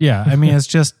idiots. Yeah. I mean, it's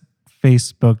just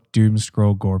Facebook doom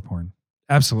scroll gore porn.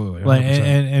 Absolutely. Like, 100%.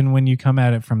 and when you come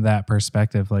at it from that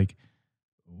perspective, like,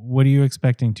 what are you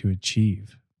expecting to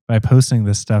achieve by posting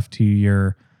this stuff to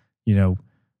your,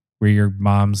 where your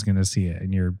mom's going to see it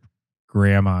and your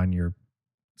grandma and your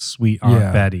sweet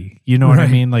Aunt Betty? You know what I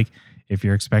mean? Like, if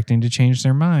you're expecting to change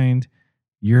their mind,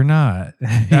 you're not.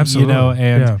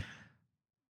 Absolutely.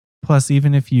 Plus,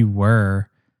 even if you were,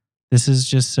 this is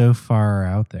just so far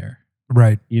out there.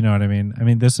 Right. You know what I mean? I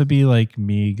mean, this would be like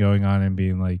me going on and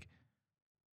being like,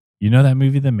 that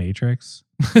movie, The Matrix?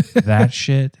 That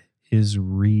shit is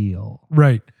real.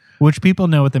 Right. Which people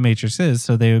know what The Matrix is,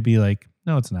 so they would be like,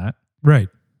 no, it's not. Right.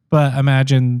 But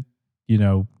imagine,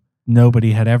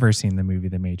 nobody had ever seen the movie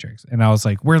The Matrix. And I was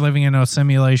like, we're living in a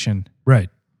simulation. Right.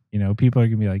 People are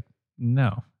going to be like,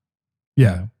 no.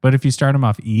 Yeah. But if you start them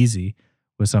off easy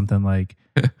with something like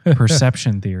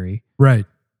perception theory. Right.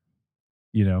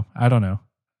 I don't know.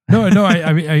 No,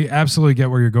 I mean, I absolutely get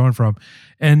where you're going from.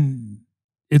 And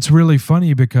it's really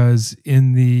funny because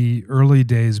in the early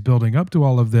days building up to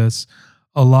all of this,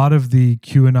 a lot of the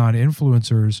QAnon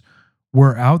influencers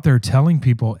were out there telling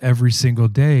people every single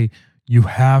day, you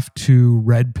have to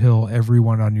red pill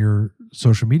everyone on your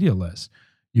social media list.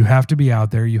 You have to be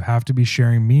out there. You have to be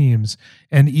sharing memes.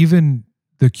 And even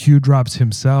the Q Drops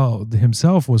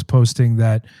himself was posting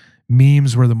that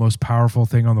memes were the most powerful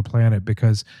thing on the planet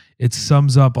because it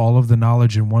sums up all of the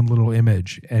knowledge in one little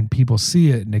image and people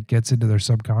see it and it gets into their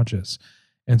subconscious.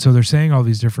 And so they're saying all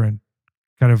these different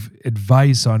kind of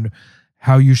advice on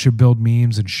how you should build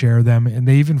memes and share them. And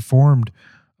they even formed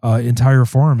entire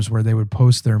forums where they would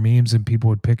post their memes and people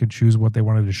would pick and choose what they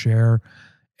wanted to share.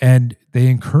 And they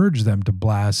encouraged them to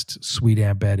blast Sweet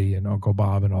Aunt Betty and Uncle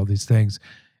Bob and all these things.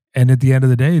 And at the end of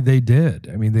the day, they did.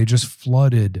 I mean, they just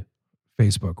flooded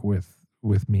Facebook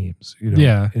with memes,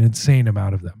 an insane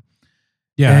amount of them.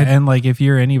 Yeah. And like, if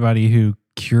you're anybody who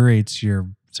curates your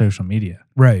social media,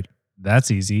 right,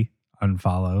 that's easy.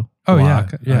 Unfollow,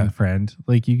 block, unfriend.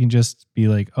 Like, you can just be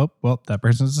like, oh, well, that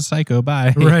person's a psycho.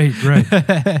 Bye. Right.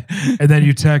 And then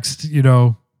you text,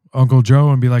 Uncle Joe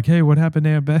and be like, hey, what happened to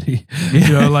Aunt Betty?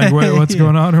 Like what's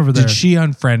going on over there? Did she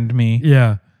unfriend me?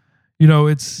 Yeah.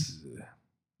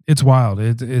 It's wild.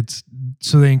 It's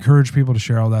so they encourage people to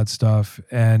share all that stuff.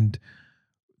 And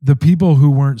the people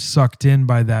who weren't sucked in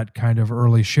by that kind of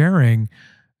early sharing,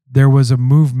 there was a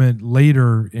movement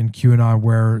later in QAnon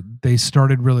where they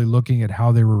started really looking at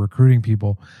how they were recruiting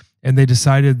people. And they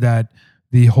decided that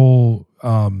the whole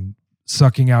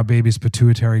sucking out babies'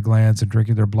 pituitary glands and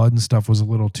drinking their blood and stuff was a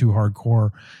little too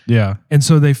hardcore. Yeah. And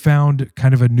so they found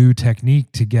kind of a new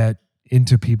technique to get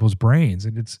into people's brains.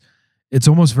 And it's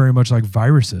almost very much like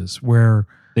viruses where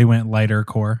they went lighter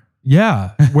core.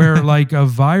 Yeah. Where like a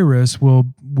virus will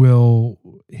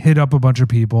hit up a bunch of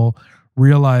people,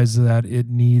 realize that it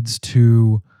needs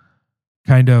to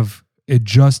kind of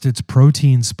adjust its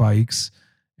protein spikes,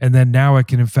 and then now it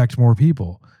can infect more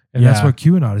people. And that's Yeah. what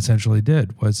QAnon essentially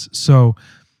did. Was so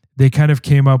they kind of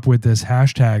came up with this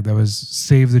hashtag that was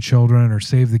save the children or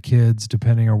save the kids,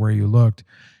 depending on where you looked.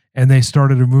 And they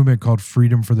started a movement called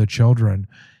Freedom for the Children.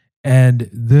 And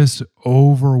this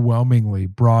overwhelmingly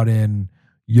brought in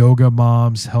yoga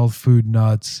moms, health food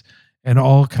nuts, and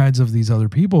all kinds of these other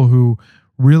people who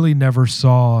really never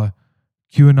saw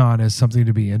QAnon as something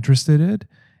to be interested in.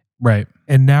 Right.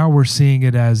 And now we're seeing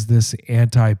it as this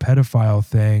anti-pedophile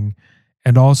thing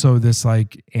and also this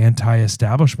like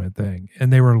anti-establishment thing.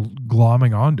 And they were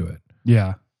glomming onto it.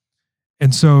 Yeah.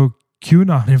 And so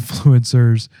QAnon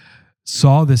influencers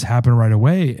saw this happen right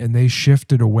away, and they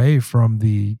shifted away from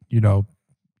the,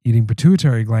 eating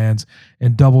pituitary glands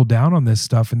and doubled down on this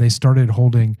stuff. And they started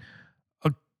holding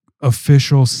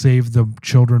official Save the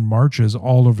Children marches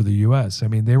all over the US. I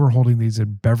mean, they were holding these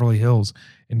in Beverly Hills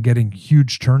and getting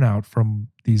huge turnout from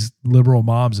these liberal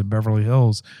moms in Beverly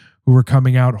Hills who were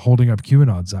coming out holding up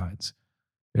QAnon signs.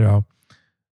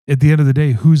 At the end of the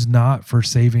day, who's not for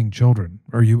saving children?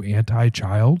 Are you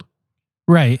anti-child?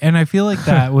 Right. And I feel like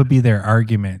that would be their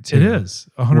argument too. It is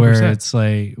 100%. Where it's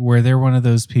like, where they're one of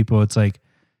those people, it's like,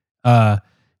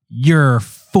 you're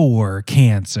for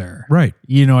cancer. Right.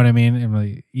 You know what I mean? I'm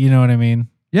like, you know what I mean?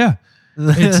 Yeah.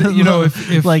 It's,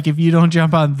 if like if you don't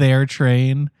jump on their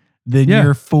train, then Yeah.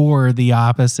 you're for the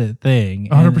opposite thing.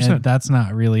 100%. And that's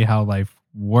not really how life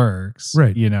works.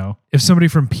 Right. if somebody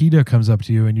from PETA comes up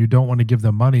to you and you don't want to give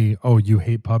them money, oh, you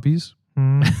hate puppies?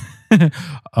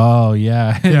 Oh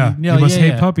yeah. Yeah. No, You must yeah, hate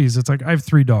yeah. puppies. It's like, I have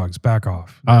 3 dogs. Back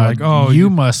off. They're like, oh, you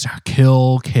must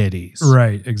kill kitties.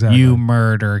 right. Exactly. You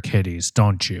murder kitties,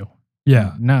 don't you?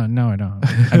 yeah. No, I don't.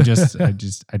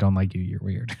 I don't like you. You're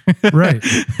weird. Right.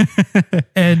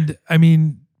 And I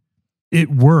mean, it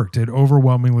worked. It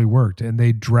overwhelmingly worked. And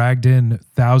they dragged in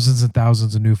thousands and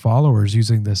thousands of new followers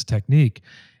using this technique.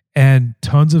 And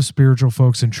tons of spiritual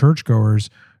folks and churchgoers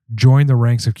joined the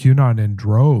ranks of QAnon in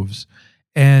droves.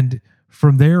 And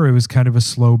from there, it was kind of a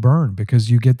slow burn because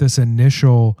you get this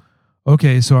initial,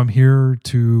 okay, so I'm here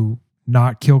to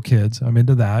not kill kids. I'm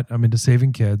into that. I'm into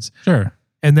saving kids. Sure.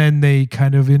 And then they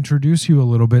kind of introduce you a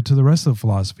little bit to the rest of the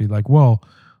philosophy. Like, well,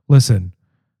 listen,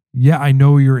 yeah, I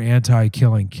know you're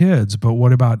anti-killing kids, but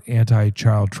what about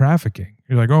anti-child trafficking?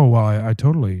 You're like, oh, well, I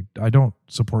don't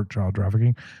support child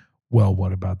trafficking. Well,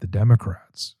 what about the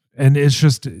Democrats? And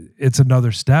it's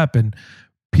another step. And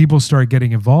people start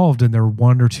getting involved and they're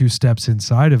 1 or 2 steps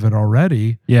inside of it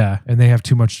already. Yeah. And they have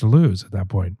too much to lose at that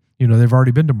point. They've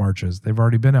already been to marches. They've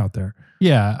already been out there.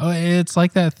 Yeah. It's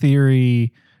like that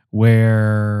theory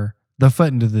where the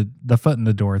foot in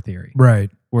the door theory.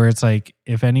 Right. Where it's like,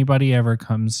 if anybody ever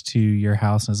comes to your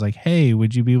house and is like, hey,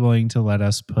 would you be willing to let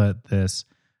us put this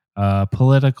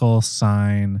political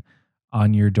sign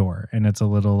on your door? And it's a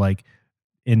little like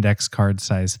index card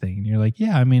size thing. And you're like,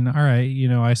 yeah, I mean, all right,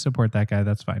 I support that guy.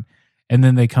 That's fine. And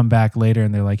then they come back later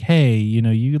and they're like, hey,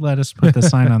 you let us put the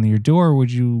sign on your door.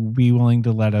 Would you be willing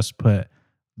to let us put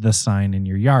the sign in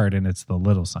your yard? And it's the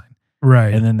little sign.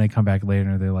 Right. And then they come back later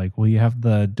and they're like, well, you have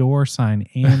the door sign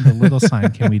and the little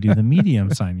sign. Can we do the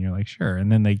medium sign? You're like, sure.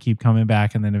 And then they keep coming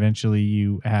back. And then eventually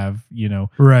you have,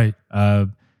 right.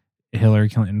 Hillary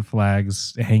Clinton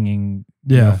flags hanging,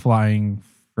 Yeah. flying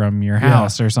from your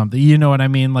house or something. You know what I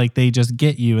mean? Like they just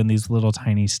get you in these little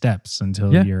tiny steps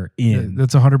until Yeah. you're in.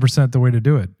 That's 100% the way to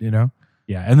do it, Yeah.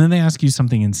 And then they ask you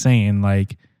something insane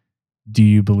like, do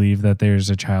you believe that there's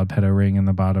a child pedo ring in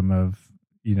the bottom of,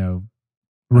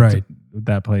 Right.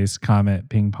 that place, Comet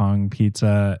Ping Pong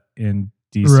Pizza in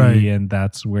DC, Right. and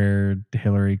that's where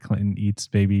Hillary Clinton eats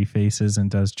baby faces and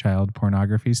does child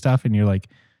pornography stuff? And you're like,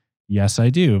 yes, I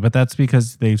do. But that's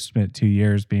because they've spent 2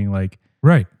 years being like,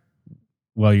 Right.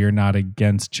 well, you're not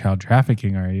against child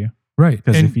trafficking, are you? Right.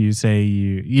 Because And- if you say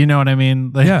you know what I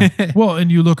mean? Like, yeah. Well,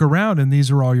 and you look around and these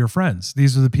are all your friends.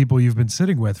 These are the people you've been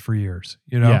sitting with for years,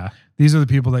 Yeah. These are the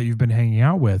people that you've been hanging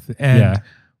out with. And Yeah.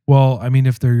 well, I mean,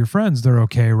 if they're your friends, they're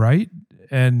okay, right?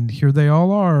 And here they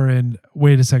all are. And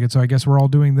wait a second. So I guess we're all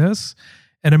doing this.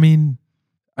 And I mean,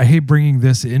 I hate bringing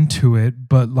this into it,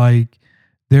 but like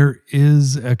there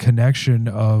is a connection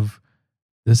of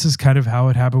this is kind of how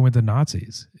it happened with the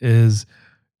Nazis is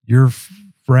your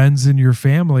friends and your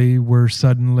family were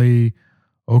suddenly,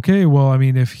 okay, well, I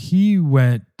mean, if he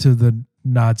went to the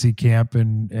Nazi camp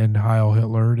and Heil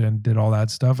Hitler and did all that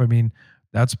stuff, I mean,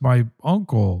 that's my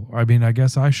uncle. I mean, I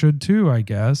guess I should too, I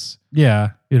guess, Yeah.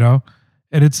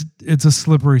 and it's a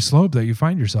slippery slope that you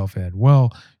find yourself in.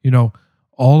 Well,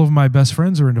 all of my best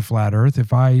friends are into flat earth.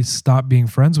 If I stop being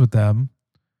friends with them,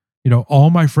 all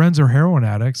my friends are heroin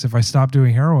addicts. If I stop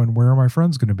doing heroin, where are my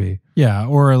friends going to be? Yeah.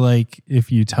 Or like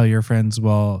if you tell your friends,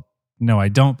 well, no, I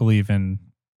don't believe in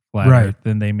flat Right. Earth,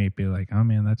 then they may be like, oh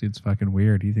man, that dude's fucking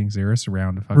weird. He thinks Earth's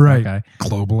around. Fuck Right. that guy.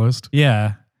 Globalist.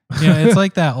 Yeah. It's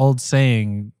like that old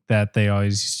saying that they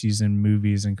always use in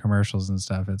movies and commercials and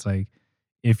stuff. It's like,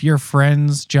 if your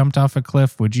friends jumped off a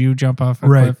cliff, would you jump off a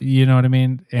Right. cliff? You know what I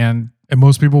mean? And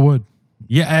most people would.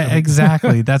 yeah,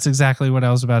 exactly. That's exactly what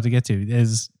I was about to get to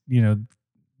is,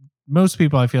 most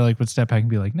people I feel like would step back and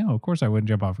be like, no, of course I wouldn't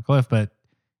jump off a cliff. But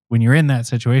when you're in that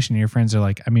situation, your friends are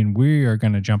like, I mean, we are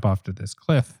going to jump off to this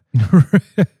cliff.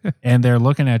 And they're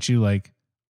looking at you like,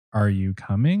 are you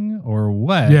coming or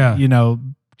what? Yeah.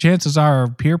 Chances are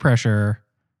peer pressure,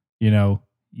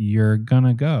 you're going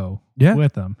to go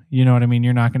with them. You know what I mean?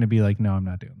 You're not going to be like, no, I'm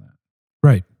not doing that.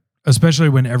 Right. Especially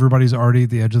when everybody's already at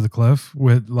the edge of the cliff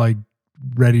with like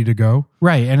ready to go.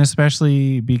 Right. And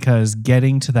especially because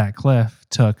getting to that cliff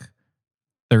took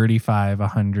 35,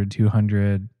 100,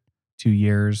 200, 2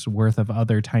 years worth of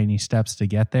other tiny steps to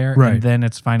get there. Right. And then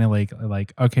it's finally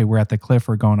like, okay, we're at the cliff.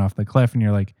 We're going off the cliff. And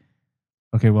you're like,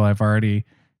 okay, well, I've already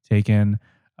taken,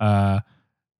 already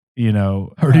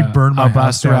burned my a bus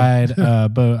house down. ride,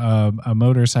 a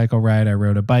motorcycle ride. I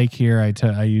rode a bike here. I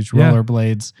used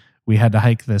rollerblades. We had to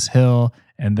hike this hill,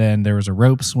 and then there was a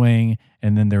rope swing,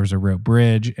 and then there was a rope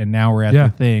bridge, and now we're at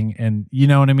the thing. And you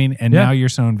know what I mean? And now you're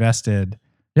so invested.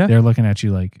 Yeah. They're looking at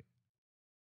you like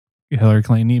Hillary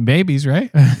Clinton eating babies, right?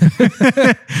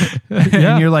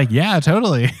 And you're like, yeah,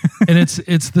 totally. And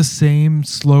it's the same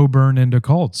slow burn into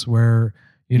cults where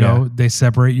they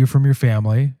separate you from your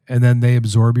family and then they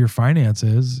absorb your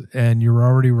finances and you're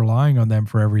already relying on them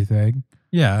for everything.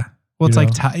 Yeah. Well, it's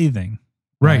like tithing.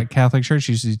 Right. Catholic Church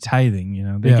used to do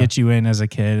tithing, they get you in as a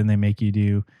kid and they make you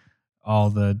do all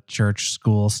the church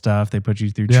school stuff. They put you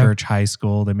through church high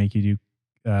school. They make you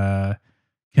do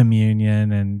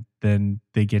communion, and then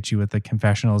they get you with the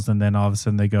confessionals, and then all of a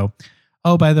sudden they go,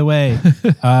 oh, by the way,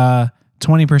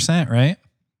 20%, right?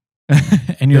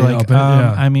 And you're like,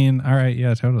 I mean, all right,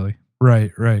 yeah, totally.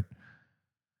 Right.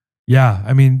 Yeah,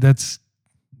 I mean, that's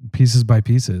pieces by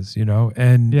pieces,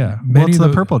 and what's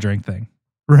the purple drink thing?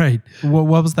 Right.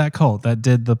 What was that cult that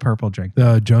did the purple drink?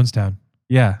 Jonestown.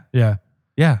 Yeah.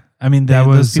 I mean, those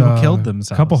was people killed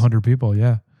themselves. A couple hundred people,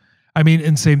 yeah. I mean,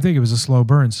 and same thing, it was a slow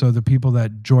burn. So the people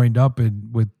that joined up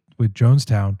with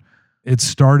Jonestown, it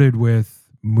started with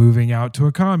moving out to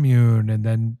a commune and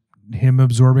then him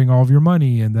absorbing all of your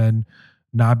money and then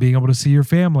not being able to see your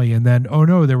family. And then, oh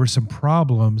no, there were some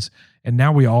problems. And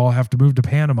now we all have to move to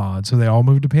Panama. And so they all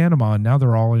moved to Panama and now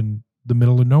they're all in the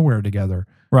middle of nowhere together.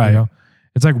 Right.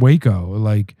 It's like Waco.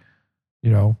 Like,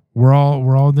 we're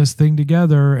all in this thing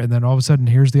together. And then all of a sudden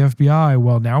here's the FBI.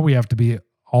 Well, now we have to be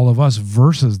all of us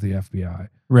versus the FBI.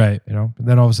 Right. And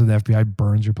then all of a sudden the FBI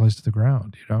burns your place to the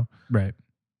ground, Right.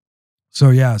 So,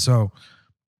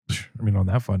 I mean, on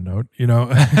that fun note,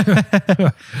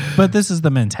 But this is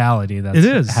the mentality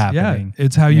that's happening. Yeah.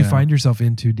 It's how you find yourself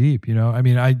in too deep, I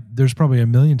mean, there's probably a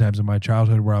million times in my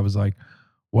childhood where I was like,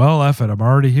 well, F it, I'm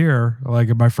already here. Like,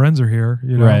 if my friends are here,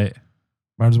 Right.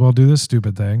 Might as well do this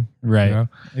stupid thing. Right.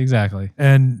 Exactly.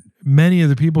 And many of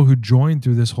the people who joined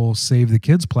through this whole Save the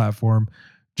Kids platform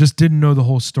just didn't know the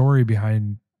whole story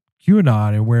behind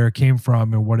QAnon and where it came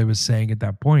from and what it was saying at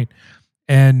that point.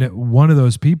 And one of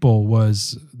those people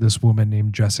was this woman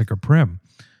named Jessica Prim.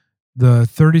 The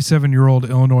 37-year-old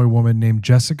Illinois woman named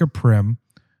Jessica Prim,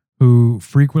 who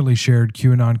frequently shared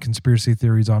QAnon conspiracy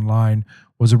theories online,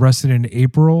 was arrested in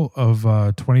April of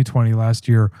 2020 last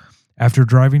year after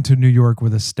driving to New York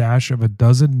with a stash of a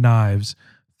dozen knives,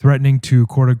 threatening to,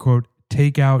 quote unquote,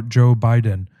 take out Joe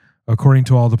Biden, according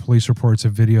to all the police reports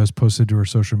and videos posted to her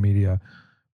social media.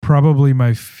 Probably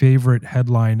my favorite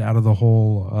headline out of the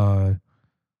whole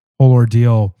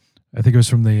ordeal, I think it was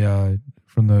from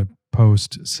the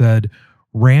Post, said,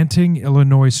 ranting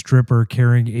Illinois stripper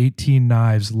carrying 18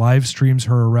 knives live streams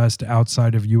her arrest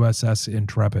outside of USS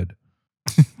Intrepid.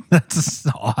 That's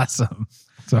awesome.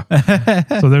 So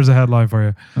there's a headline for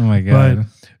you. Oh my God. But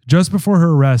just before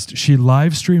her arrest, she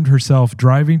live streamed herself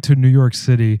driving to New York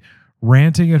City,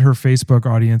 ranting at her Facebook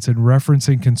audience and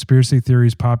referencing conspiracy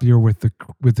theories popular with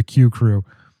the Q crew.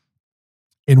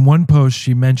 In one post,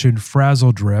 she mentioned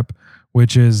Frazzle Drip,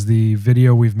 which is the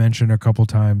video we've mentioned a couple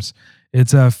times.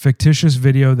 It's a fictitious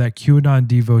video that QAnon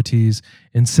devotees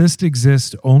insist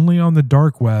exists only on the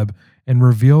dark web and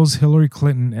reveals Hillary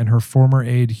Clinton and her former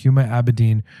aide Huma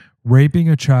Abedin raping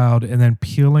a child and then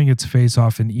peeling its face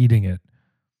off and eating it.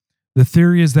 The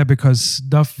theory is that because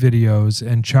snuff videos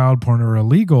and child porn are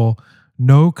illegal,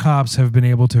 no cops have been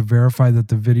able to verify that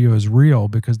the video is real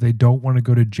because they don't want to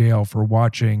go to jail for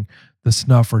watching the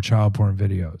snuff or child porn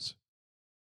videos,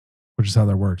 which is how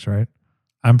that works, right?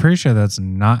 I'm pretty sure that's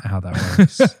not how that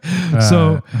works.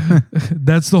 So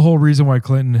that's the whole reason why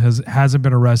Clinton hasn't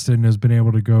been arrested and has been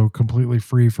able to go completely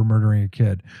free for murdering a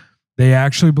kid. They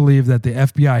actually believe that the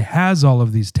FBI has all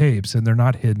of these tapes and they're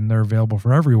not hidden. They're available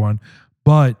for everyone,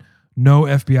 but no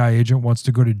FBI agent wants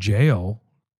to go to jail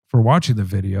for watching the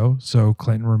video. So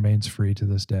Clinton remains free to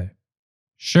this day.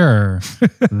 Sure.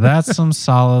 That's some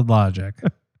solid logic.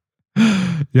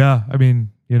 Yeah. I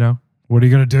mean, you know, what are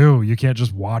you going to do? You can't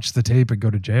just watch the tape and go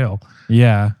to jail.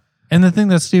 Yeah. And the thing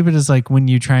that's stupid is like when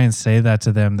you try and say that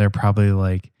to them, they're probably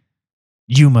like,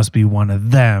 you must be one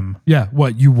of them. Yeah.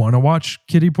 What? You want to watch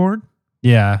kiddie porn?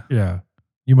 Yeah. Yeah.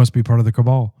 You must be part of the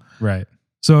cabal. Right.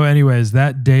 So anyways,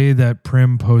 that day that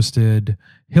Prim posted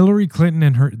Hillary Clinton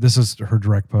and this is her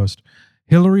direct post.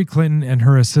 Hillary Clinton and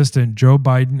her assistant, Joe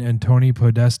Biden and Tony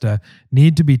Podesta,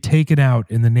 need to be taken out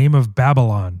in the name of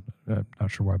Babylon. Not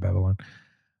sure why Babylon.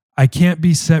 I can't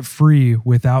be set free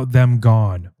without them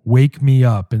gone. Wake me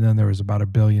up. And then there was about 1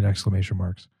 billion exclamation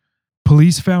marks.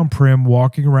 Police found Prim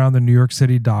walking around the New York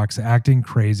City docks acting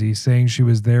crazy, saying she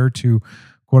was there to,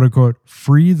 quote unquote,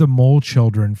 free the mole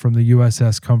children from the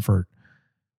USS Comfort.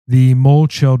 The mole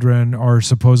children are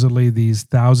supposedly these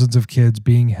thousands of kids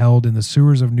being held in the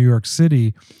sewers of New York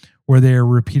City, where they are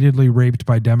repeatedly raped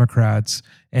by Democrats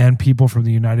and people from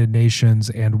the United Nations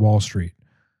and Wall Street.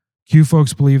 Q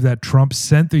folks believe that Trump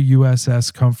sent the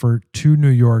USS Comfort to New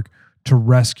York to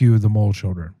rescue the mole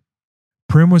children.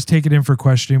 Prim was taken in for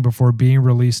questioning before being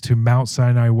released to Mount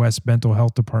Sinai West Mental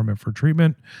Health Department for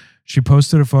treatment. She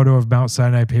posted a photo of Mount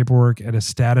Sinai paperwork and a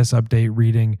status update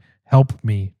reading, "Help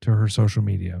me," to her social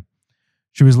media.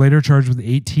 She was later charged with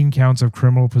 18 counts of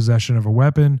criminal possession of a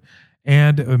weapon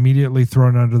and immediately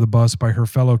thrown under the bus by her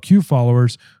fellow Q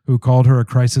followers who called her a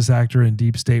crisis actor and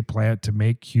deep state plant to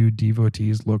make Q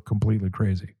devotees look completely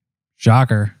crazy.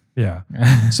 Shocker. Yeah.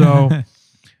 So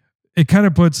it kind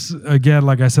of puts, again,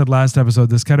 like I said last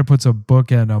episode, this kind of puts a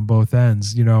bookend on both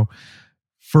ends. You know,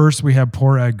 first we have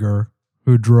poor Edgar,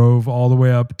 who drove all the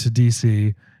way up to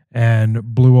DC and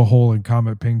blew a hole in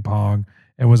Comet Ping Pong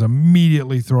and was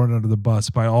immediately thrown under the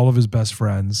bus by all of his best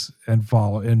friends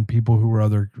and people who were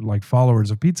other like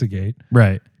followers of Pizzagate.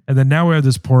 Right. And then now we have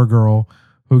this poor girl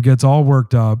who gets all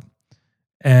worked up.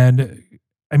 And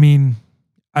I mean,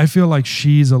 I feel like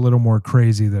she's a little more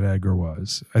crazy than Edgar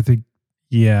was. I think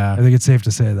it's safe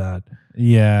to say that.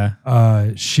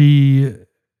 Yeah. She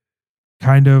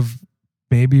kind of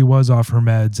maybe was off her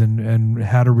meds and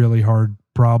had a really hard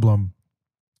problem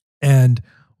and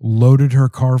loaded her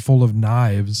car full of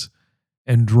knives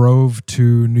and drove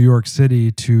to New York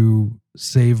City to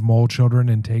save mole children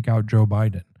and take out Joe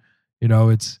Biden. You know,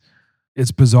 it's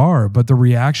bizarre, but the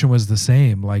reaction was the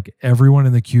same. Like everyone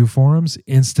in the Q forums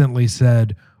instantly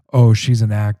said, "Oh, she's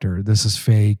an actor. This is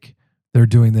fake. They're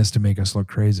doing this to make us look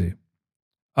crazy."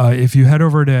 If you head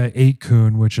over to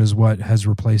 8kun, which is what has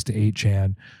replaced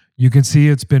 8chan, you can see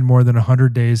it's been more than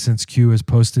 100 days since Q has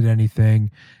posted anything,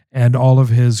 and all of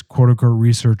his quote-unquote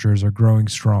researchers are growing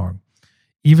strong,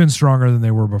 even stronger than they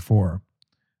were before.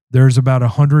 There's about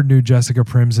 100 new Jessica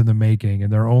Prims in the making,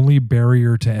 and their only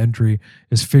barrier to entry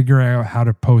is figuring out how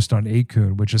to post on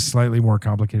 8kun, which is slightly more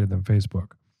complicated than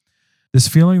Facebook. This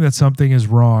feeling that something is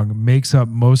wrong makes up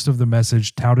most of the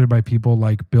message touted by people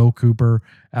like Bill Cooper,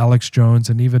 Alex Jones,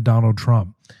 and even Donald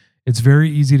Trump. It's very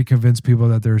easy to convince people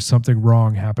that there's something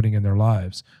wrong happening in their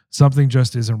lives. Something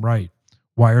just isn't right.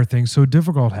 Why are things so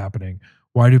difficult happening?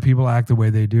 Why do people act the way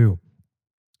they do?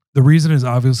 The reason is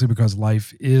obviously because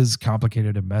life is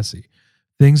complicated and messy.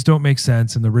 Things don't make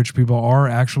sense, and the rich people are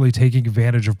actually taking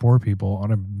advantage of poor people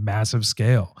on a massive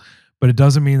scale. But it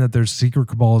doesn't mean that there's secret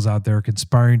cabals out there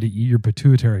conspiring to eat your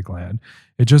pituitary gland.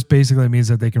 It just basically means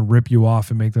that they can rip you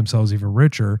off and make themselves even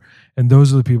richer. And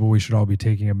those are the people we should all be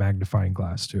taking a magnifying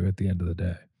glass to at the end of the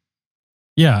day.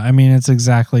 Yeah, I mean, it's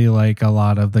exactly like a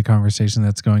lot of the conversation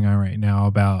that's going on right now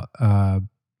about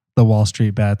the Wall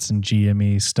Street bets and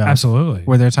GME stuff. Absolutely.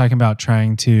 Where they're talking about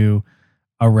trying to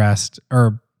arrest,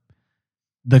 or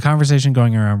the conversation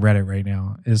going around Reddit right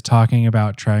now is talking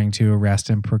about trying to arrest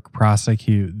and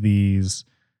prosecute these,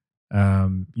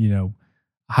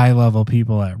 high-level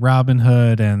people at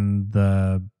Robinhood and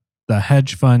the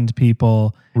hedge fund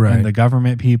people and the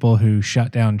government people who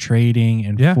shut down trading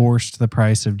and forced the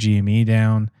price of GME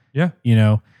down. Yeah. You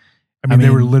know, I mean, they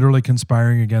were literally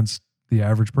conspiring against the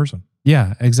average person.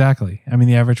 Yeah, exactly. I mean,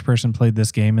 the average person played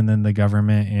this game, and then the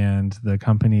government and the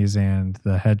companies and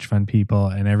the hedge fund people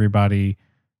and everybody,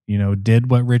 did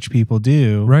what rich people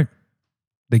do. Right.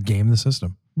 They game the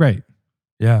system. Right.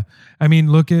 Yeah. I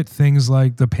mean, look at things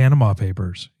like the Panama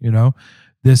Papers,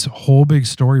 this whole big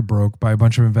story broke by a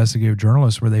bunch of investigative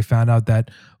journalists where they found out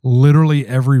that literally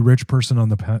every rich person on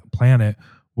the planet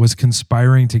was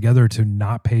conspiring together to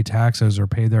not pay taxes or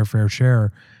pay their fair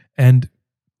share. And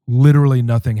literally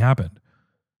nothing happened.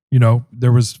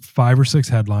 There was 5 or 6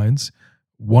 headlines.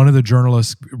 One of the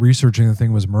journalists researching the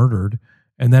thing was murdered.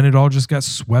 And then it all just got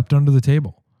swept under the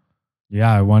table.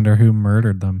 Yeah, I wonder who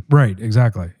murdered them. Right,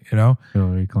 exactly.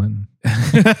 Hillary Clinton.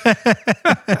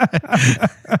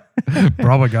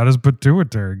 Probably got his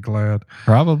pituitary gland.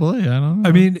 Probably, I don't know.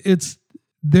 I mean,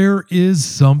 there is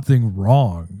something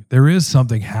wrong. There is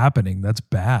something happening that's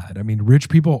bad. I mean, rich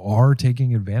people are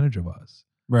taking advantage of us.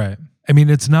 Right. I mean,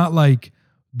 it's not like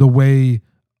the way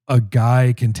a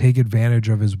guy can take advantage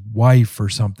of his wife or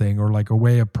something, or like a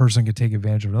way a person can take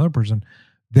advantage of another person.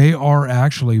 They are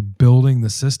actually building the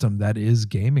system that is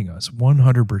gaming us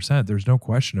 100%. There's no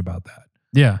question about that.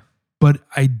 Yeah. But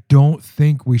I don't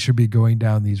think we should be going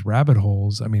down these rabbit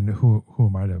holes. I mean, who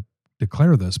am I to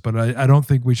declare this? But I don't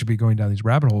think we should be going down these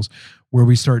rabbit holes where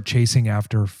we start chasing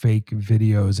after fake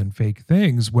videos and fake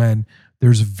things when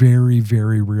there's very,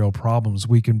 very real problems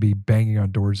we can be banging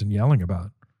on doors and yelling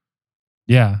about.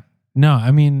 Yeah. No,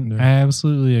 I mean, I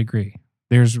absolutely agree.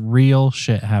 There's real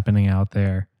shit happening out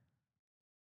there.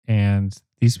 And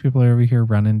these people are over here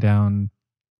running down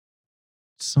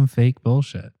some fake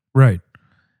bullshit. Right.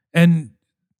 And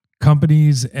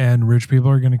companies and rich people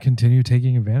are going to continue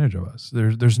taking advantage of us.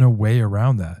 There's no way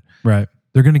around that. Right.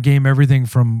 They're going to game everything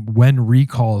from when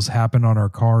recalls happen on our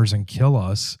cars and kill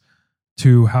us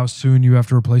to how soon you have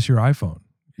to replace your iPhone.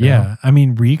 Yeah. I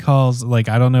mean, recalls, like,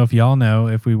 I don't know if y'all know,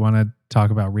 if we want to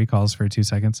talk about recalls for 2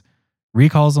 seconds.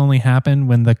 Recalls only happen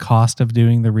when the cost of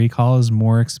doing the recall is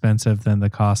more expensive than the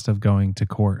cost of going to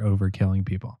court over killing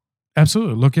people.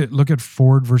 Absolutely. Look at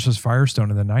Ford versus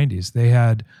Firestone in the 90s.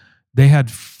 They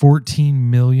had 14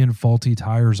 million faulty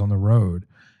tires on the road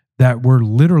that were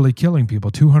literally killing people.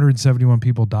 271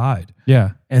 people died.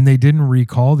 Yeah. And they didn't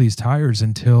recall these tires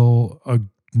until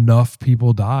enough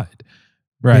people died.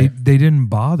 Right. They didn't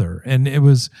bother. And it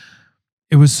was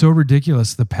so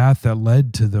ridiculous. The path that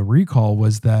led to the recall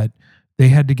was that they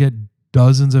had to get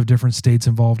dozens of different states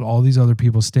involved, all these other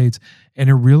people's states. And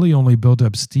it really only built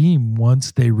up steam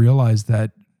once they realized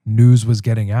that news was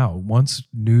getting out. Once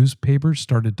newspapers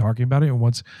started talking about it, and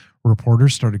once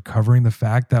reporters started covering the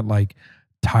fact that like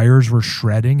tires were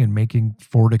shredding and making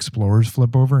Ford Explorers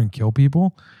flip over and kill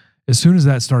people, as soon as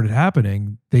that started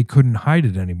happening, they couldn't hide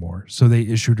it anymore. So they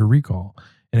issued a recall.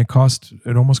 And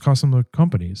it almost cost them the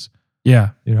companies. Yeah.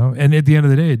 And at the end of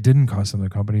the day, it didn't cost them the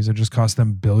companies. It just cost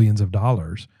them billions of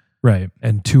dollars. Right.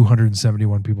 And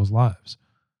 271 people's lives.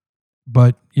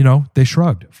 But, they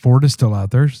shrugged. Ford is still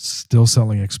out there, still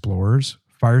selling Explorers.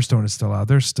 Firestone is still out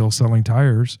there, still selling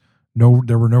tires. No,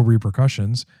 there were no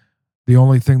repercussions. The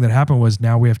only thing that happened was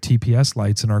now we have TPS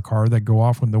lights in our car that go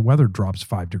off when the weather drops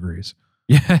 5 degrees.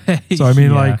 Yeah. So, I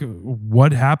mean, like,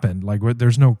 what happened? Like,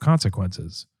 there's no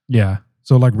consequences. Yeah.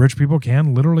 So, like, rich people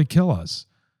can literally kill us.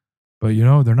 But,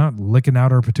 they're not licking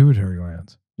out our pituitary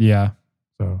glands. Yeah.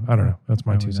 So, I don't know. That's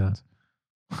my 2 cents.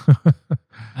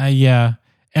 Yeah.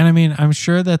 And I mean, I'm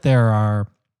sure that there are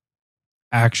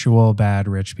actual bad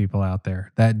rich people out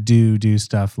there that do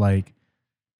stuff like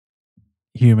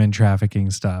human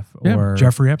trafficking stuff, or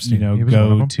Jeffrey Epstein,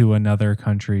 go to another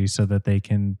country so that they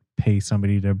can pay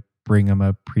somebody to bring them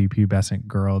a prepubescent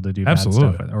girl to do bad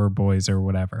stuff with, or boys or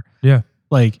whatever. Yeah.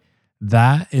 Like,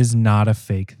 that is not a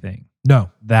fake thing.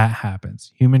 No. That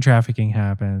happens. Human trafficking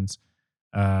happens.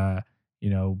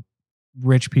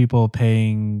 Rich people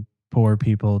paying poor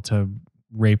people to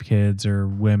rape kids or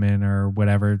women or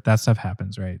whatever. That stuff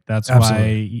happens, right? That's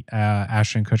why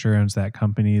Ashton Kutcher owns that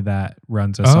company that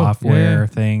runs a software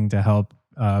thing to help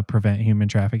prevent human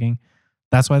trafficking.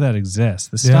 That's why that exists.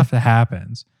 The stuff that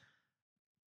happens.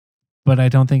 But I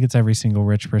don't think it's every single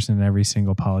rich person and every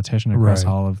single politician across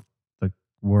all of the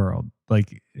world.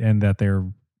 Like, and that they're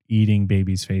eating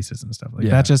babies' faces and stuff. Like,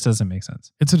 that just doesn't make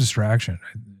sense. It's a distraction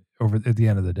at the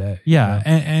end of the day. Yeah.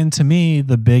 And to me,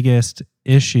 the biggest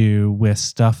issue with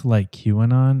stuff like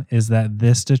QAnon is that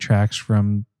this detracts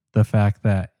from the fact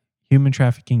that human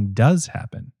trafficking does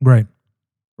happen. Right.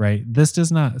 Right. This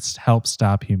does not help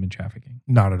stop human trafficking.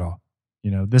 Not at all.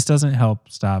 This doesn't help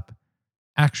stop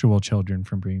actual children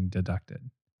from being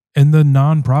abducted. And the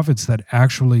nonprofits that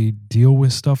actually deal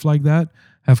with stuff like that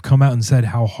have come out and said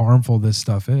how harmful this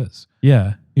stuff is.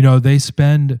 Yeah. They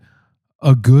spend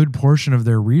a good portion of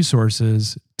their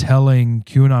resources telling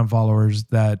QAnon followers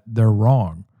that they're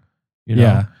wrong.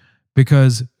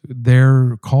 because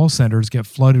their call centers get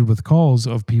flooded with calls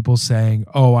of people saying,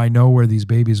 oh, I know where these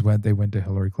babies went. They went to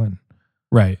Hillary Clinton.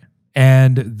 Right.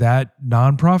 And that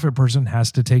nonprofit person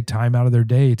has to take time out of their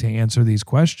day to answer these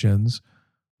questions,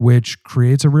 which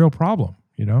creates a real problem,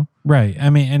 you know? Right. I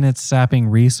mean, and it's sapping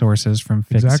resources from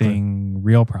fixing Exactly.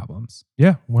 real problems.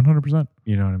 Yeah, 100%.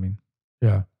 You know what I mean?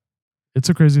 Yeah. It's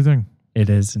a crazy thing. It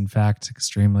is, in fact,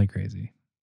 extremely crazy.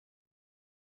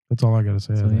 That's all I got to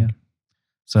say. So, I think. yeah.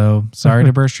 So sorry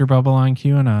to burst your bubble on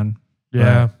QAnon.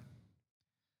 Yeah.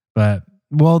 But,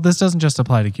 well, this doesn't just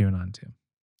apply to QAnon too.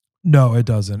 No, it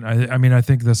doesn't. I mean, I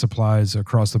think this applies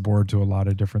across the board to a lot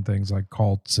of different things like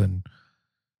cults and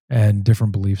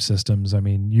different belief systems. I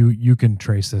mean, you can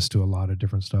trace this to a lot of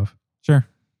different stuff. Sure.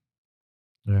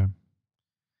 Yeah.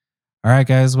 All right,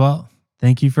 guys. Well,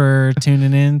 thank you for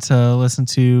tuning in to listen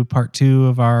to part 2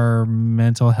 of our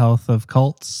mental health of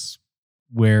cults,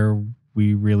 where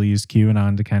we really used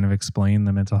QAnon to kind of explain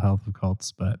the mental health of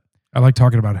cults. But I like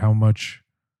talking about how much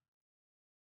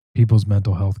people's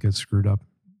mental health gets screwed up.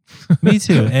 me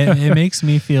too. It makes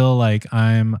me feel like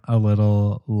I'm a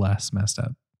little less messed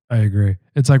up. I agree.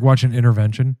 It's like watching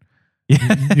Intervention.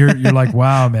 Yeah. You're like,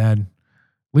 wow, man.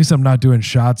 At least I'm not doing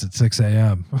shots at 6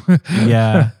 a.m.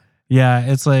 Yeah.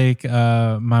 Yeah. It's like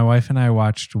my wife and I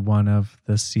watched one of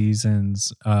the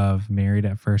seasons of Married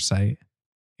at First Sight.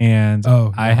 And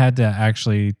I had to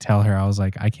actually tell her, I was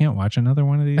like, I can't watch another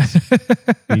one of these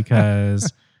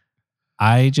because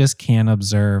I just can't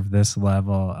observe this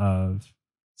level of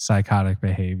psychotic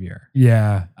behavior.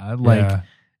 Yeah.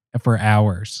 For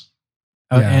hours.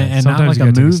 Yeah, and not sometimes like you a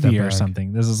gotta take a movie step or back.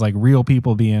 something. This is like real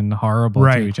people being horrible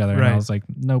to each other. And I was like,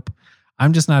 nope,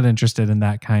 I'm just not interested in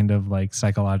that kind of like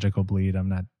psychological bleed. I'm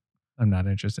not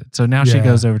interested. So now she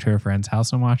goes over to her friend's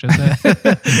house and watches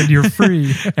it. And you're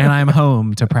free. And I'm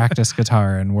home to practice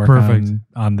guitar and work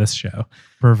on this show.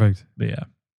 Perfect. But yeah.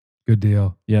 Good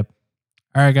deal. Yep.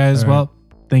 All right, guys. All right. Well,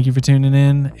 thank you for tuning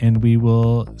in, and we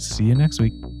will see you next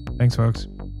week. Thanks, folks.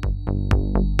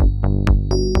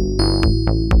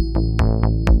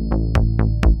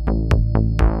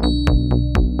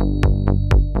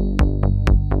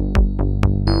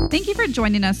 Thank you for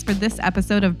joining us for this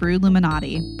episode of Brew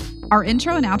Illuminati. Our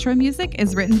intro and outro music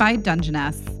is written by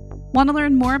Dungeness. Want to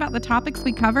learn more about the topics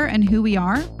we cover and who we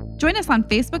are? Join us on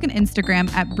Facebook and Instagram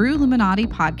at Brew Illuminati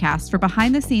Podcast for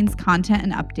behind-the-scenes content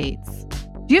and updates.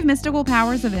 Do you have mystical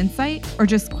powers of insight or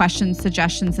just questions,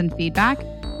 suggestions, and feedback?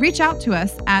 Reach out to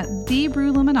us at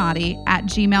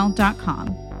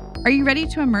thebrewilluminati@gmail.com. Are you ready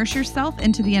to immerse yourself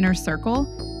into the inner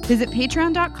circle? Visit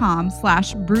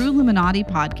patreon.com/Brew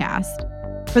Podcast.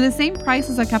 For the same price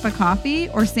as a cup of coffee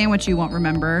or sandwich you won't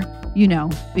remember,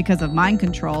 because of mind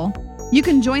control, you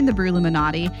can join the Brew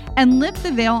Illuminati and lift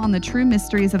the veil on the true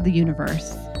mysteries of the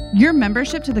universe. Your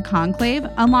membership to the Conclave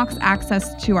unlocks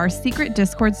access to our secret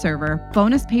Discord server,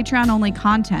 bonus Patreon-only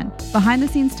content,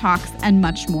 behind-the-scenes talks, and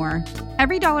much more.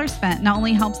 Every dollar spent not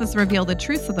only helps us reveal the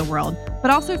truths of the world,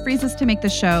 but also frees us to make the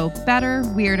show better,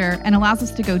 weirder, and allows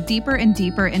us to go deeper and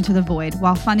deeper into the void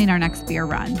while funding our next beer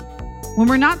run. When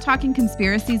we're not talking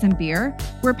conspiracies and beer,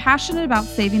 we're passionate about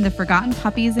saving the forgotten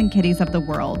puppies and kitties of the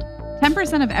world.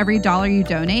 10% of every dollar you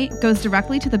donate goes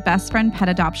directly to the Best Friend Pet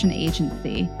Adoption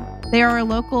Agency. They are a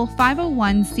local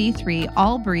 501c3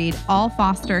 all-breed,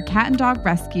 all-foster cat and dog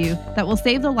rescue that will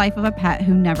save the life of a pet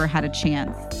who never had a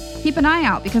chance. Keep an eye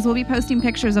out because we'll be posting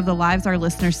pictures of the lives our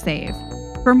listeners save.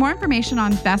 For more information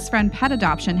on Best Friend Pet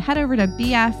Adoption, head over to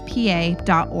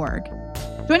bfpa.org.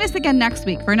 Join us again next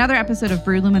week for another episode of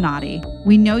Brew Illuminati.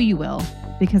 We know you will,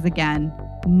 because again,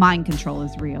 mind control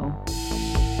is real.